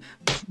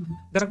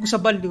 Darag ko sa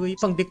baloy,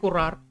 pang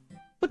dekorar.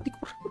 Pang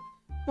dekorar.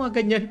 Mga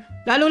ganyan.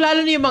 Lalo-lalo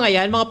na yung mga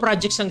yan, mga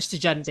projects ng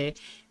estudyante.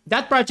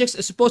 That projects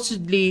is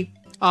supposedly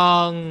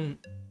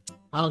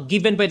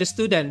given by the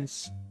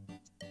students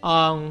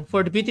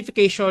for the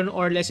beautification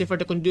or let's say for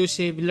the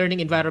conducive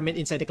learning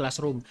environment inside the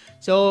classroom.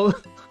 So,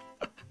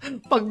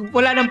 pag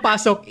wala ng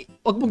pasok,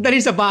 huwag mong dalhin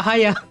sa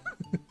bahay, ah.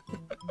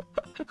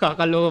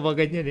 Kakaloka ba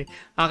ganyan eh.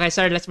 Okay,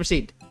 sir, let's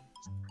proceed.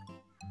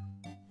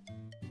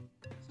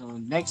 So,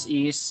 next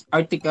is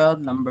article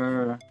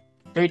number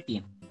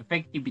 13,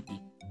 effectivity.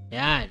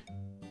 Yan.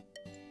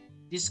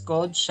 This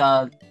code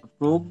shall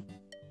approved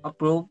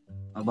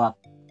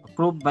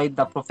by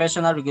the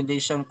Professional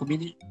Regulation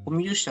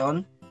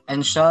Commission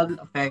and shall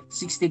affect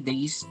 60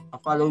 days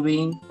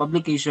following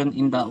publication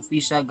in the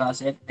official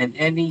gazette and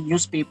any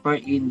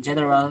newspaper in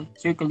general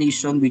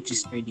circulation which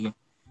is earlier.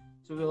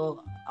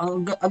 So,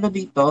 ang ano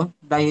dito,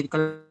 dahil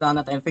kailangan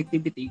natin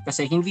effectivity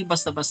kasi hindi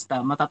basta-basta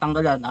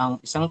matatanggalan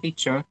ang isang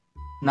teacher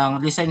ng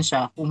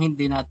lisensya kung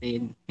hindi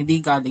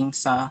galing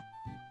sa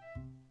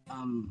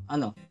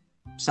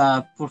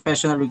sa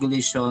Professional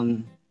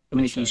Regulation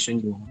Communication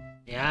yung.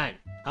 Yan.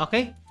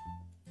 Okay.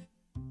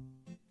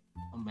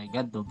 Oh my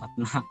God, dobat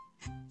na.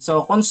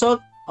 So,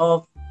 consult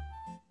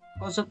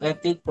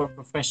ethic for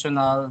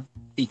professional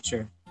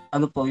teacher.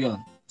 Ano po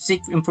yon?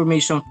 Seek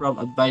information from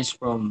advice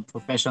from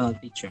professional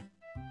teacher.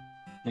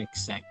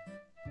 Next sec.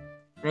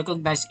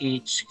 Recognize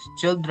each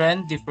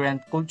children,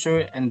 different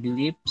culture and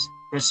beliefs.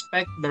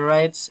 Respect the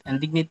rights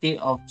and dignity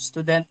of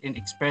student in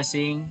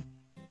expressing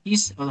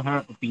his or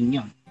her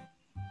opinion.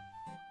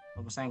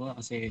 Babasahin ko na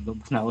kasi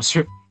dobat na ako,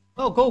 sir.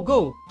 Oh,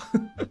 go.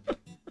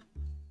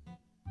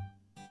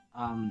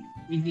 Ang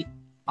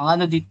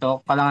ano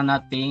dito, kailangan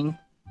nating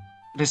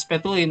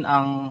respetuhin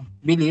ang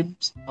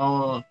beliefs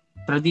o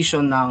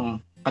tradition ng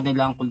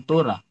kanilang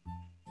kultura.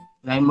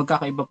 Dahil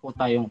magkakaiba po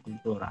tayong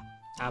kultura.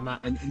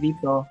 Tama. And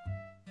dito,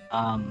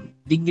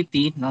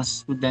 dignity ng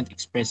student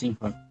expressing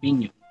her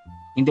opinion.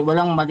 Hindi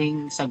walang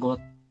maling sagot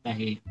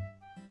dahil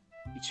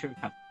teacher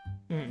ka.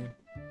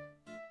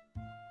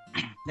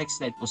 Next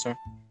slide po, sir.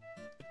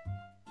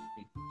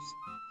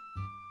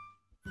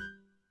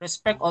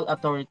 Respect all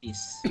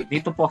authorities.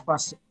 Dito po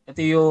first,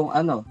 ito yung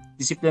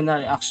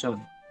disciplinary action.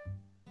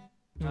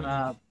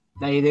 Para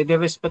dahil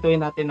respetuhin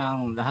natin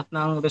ang lahat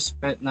ng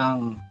respect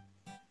ng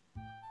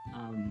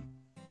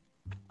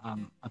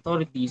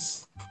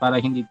authorities para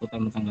hindi po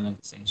tayo matanggal ng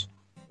lisensya.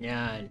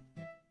 Yan.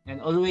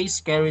 And always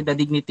carry the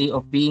dignity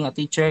of being a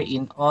teacher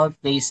in all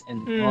place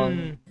and all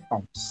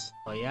times.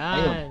 O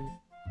yan.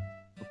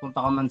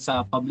 Pupunta ka man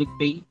sa public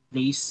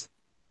place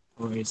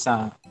or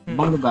sa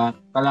ibang lugar,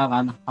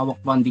 kailangan hawak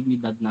mo ang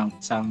dignidad ng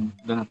isang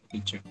ganang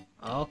teacher.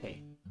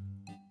 Okay.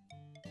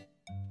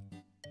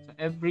 So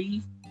every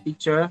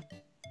teacher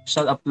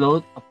shall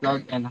upload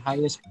and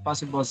highest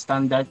possible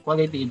standard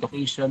quality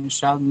education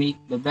shall make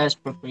the best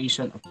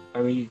preparation of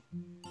career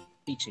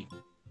teaching.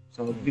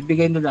 So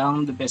bibigay nila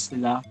ang the best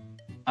nila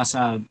as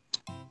a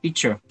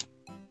teacher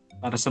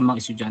para sa mga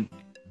estudyante.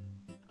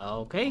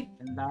 Okay.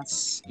 And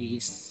last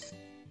is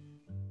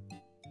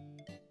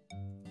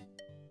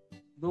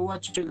do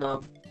what you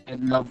love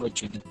and love what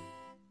you do.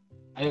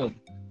 Ayun.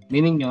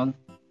 Meaning yun,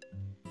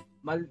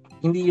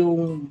 hindi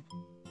yung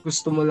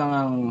gusto mo lang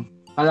ang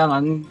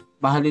kailangan,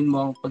 mahalin mo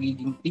ang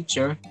pagiging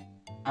teacher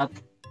at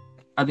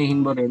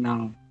anuhin mo rin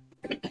ang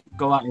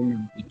gawain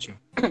ng teacher.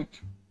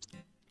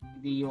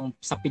 Hindi yung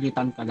sa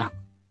pilitan ka lang.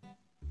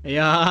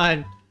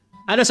 Ayan.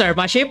 Ano sir,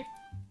 ma-ship?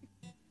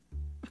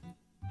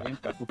 Ayun,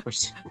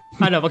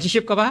 2%. Ano,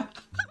 mag-ship ka ba?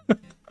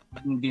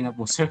 Hindi na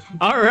po, sir.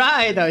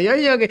 Alright.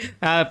 Yun.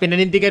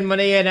 Pinanindigan mo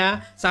na yan,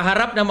 ha? Sa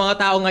harap ng mga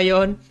tao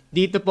ngayon,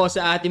 dito po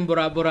sa ating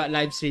Bura-Bura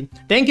live stream.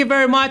 Thank you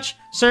very much,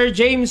 Sir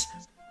James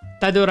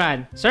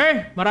Taduran.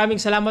 Sir, maraming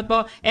salamat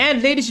po. And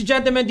ladies and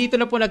gentlemen, dito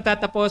na po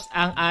nagtatapos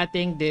ang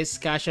ating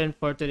discussion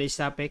for today's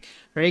topic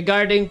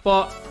regarding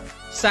po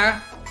sa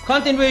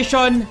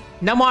continuation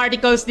ng mga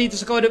articles dito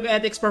sa Code of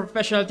Ethics for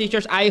Professional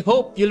Teachers. I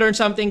hope you learned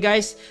something,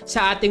 guys,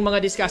 sa ating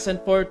mga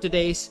discussion for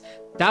today's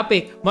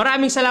topic.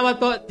 Maraming salamat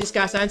po,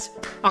 discussants.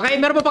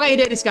 Okay, meron pa kayo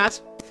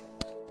i-discuss?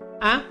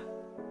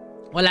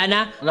 Wala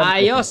na?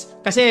 Ayos.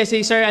 Kasi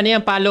si Sir,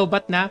 follow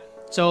bat na.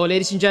 So,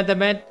 ladies and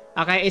gentlemen,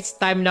 okay, it's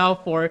time now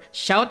for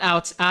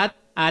shoutouts at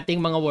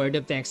ating mga word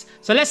of thanks.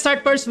 So, let's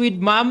start first with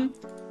Ma'am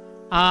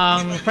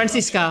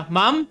Francisca.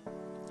 Ma'am,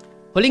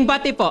 huling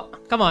bati po.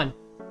 Come on.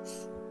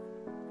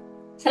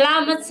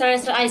 Salamat,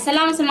 sir.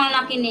 Salamat sa mga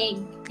nakinig.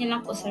 Yan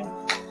lang po, sir.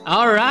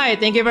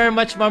 Alright. Thank you very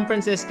much, Ma'am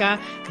Francisca.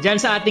 Diyan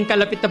sa ating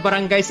kalapit na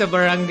barangay sa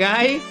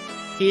barangay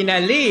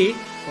Kinali,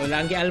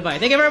 Olangi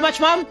Albay. Thank you very much,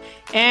 Ma'am.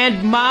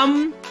 And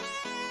Ma'am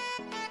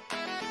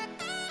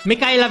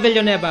Micaela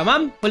Villanueva.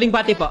 Ma'am, huling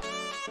bati po.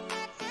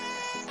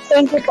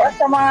 Thank you po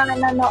sa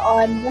mga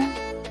nanood.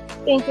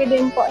 Thank you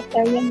din po,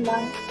 sir. Yun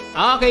lang.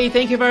 Okay,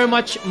 thank you very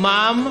much,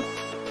 Ma'am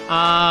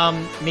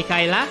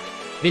Micaela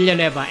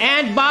Villanueva.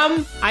 And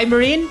Ma'am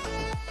Imarine,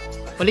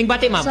 huling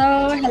bati, Ma'am.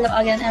 So, hello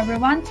again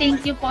everyone.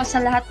 Thank you po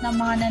sa lahat ng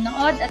mga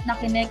nanood at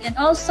nakinig. And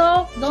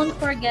also, don't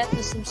forget to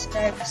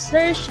subscribe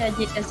Sir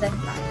Shedit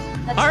Ezenta.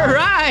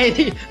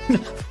 Alright!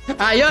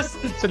 Ayos!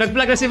 So,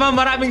 nag-vlog na si Ma'am.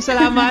 Maraming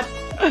salamat,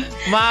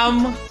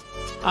 Ma'am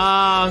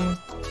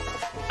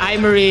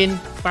Imarine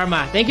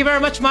Parma. Thank you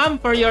very much, Ma'am,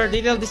 for your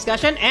detailed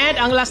discussion. And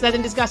ang last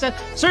natin discussion,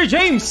 Sir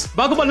James,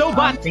 bago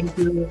malobat. Thank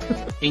you.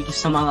 Thank you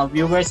sa mga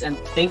viewers and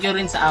thank you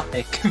rin sa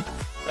APEC.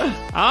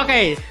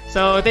 Okay,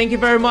 so thank you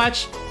very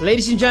much.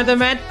 Ladies and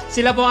gentlemen,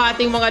 sila po ang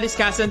ating mga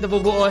discussion na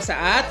bubuo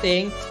sa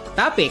ating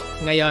topic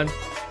ngayon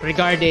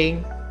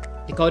regarding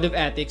the Code of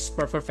Ethics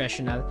for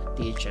Professional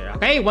Teacher.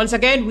 Okay, once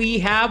again, we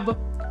have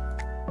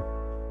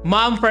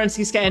Ma'am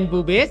Francisca N.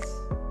 Bubis.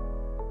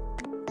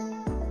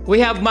 We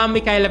have Ma'am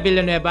Micaela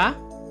Villanueva.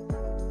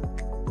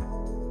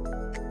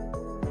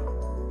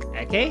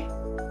 Okay.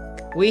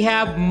 We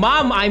have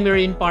Ma'am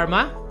Imarine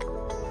Parma.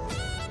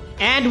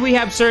 And we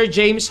have Sir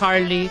James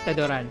Harley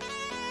Tadoran.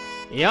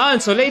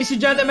 Yan. So, ladies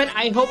and gentlemen,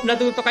 I hope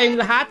natuto kayong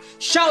lahat.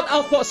 Shout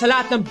out po sa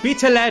lahat ng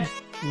BTLED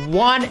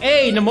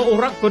 1A na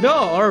maurag ko do.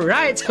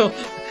 Alright. So,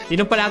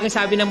 yun ang palaging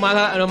sabi ng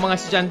mga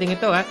estudyanteng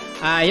ito.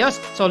 Ayos.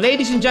 So,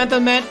 ladies and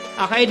gentlemen,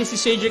 okay, this is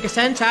Cedric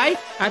Sensei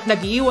at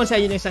nag-iwan sa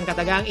inyo ng isang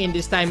katagang in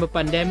this time of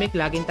pandemic.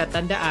 Laging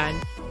tatandaan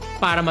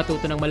para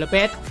matuto ng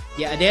malupit.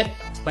 Yaadit,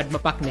 bad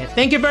mapaknet.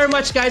 Thank you very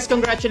much, guys.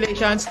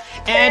 Congratulations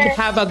and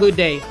have a good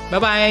day.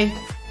 Bye-bye.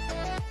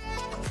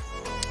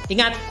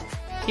 Ingat.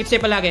 Keep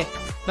safe palagi.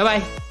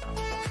 Bye-bye.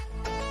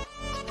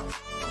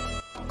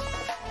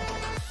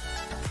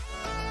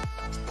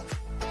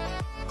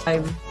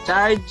 I'm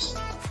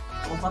charged.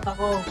 Kumpat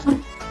ako.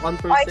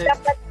 1%.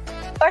 Dapat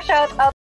to shout out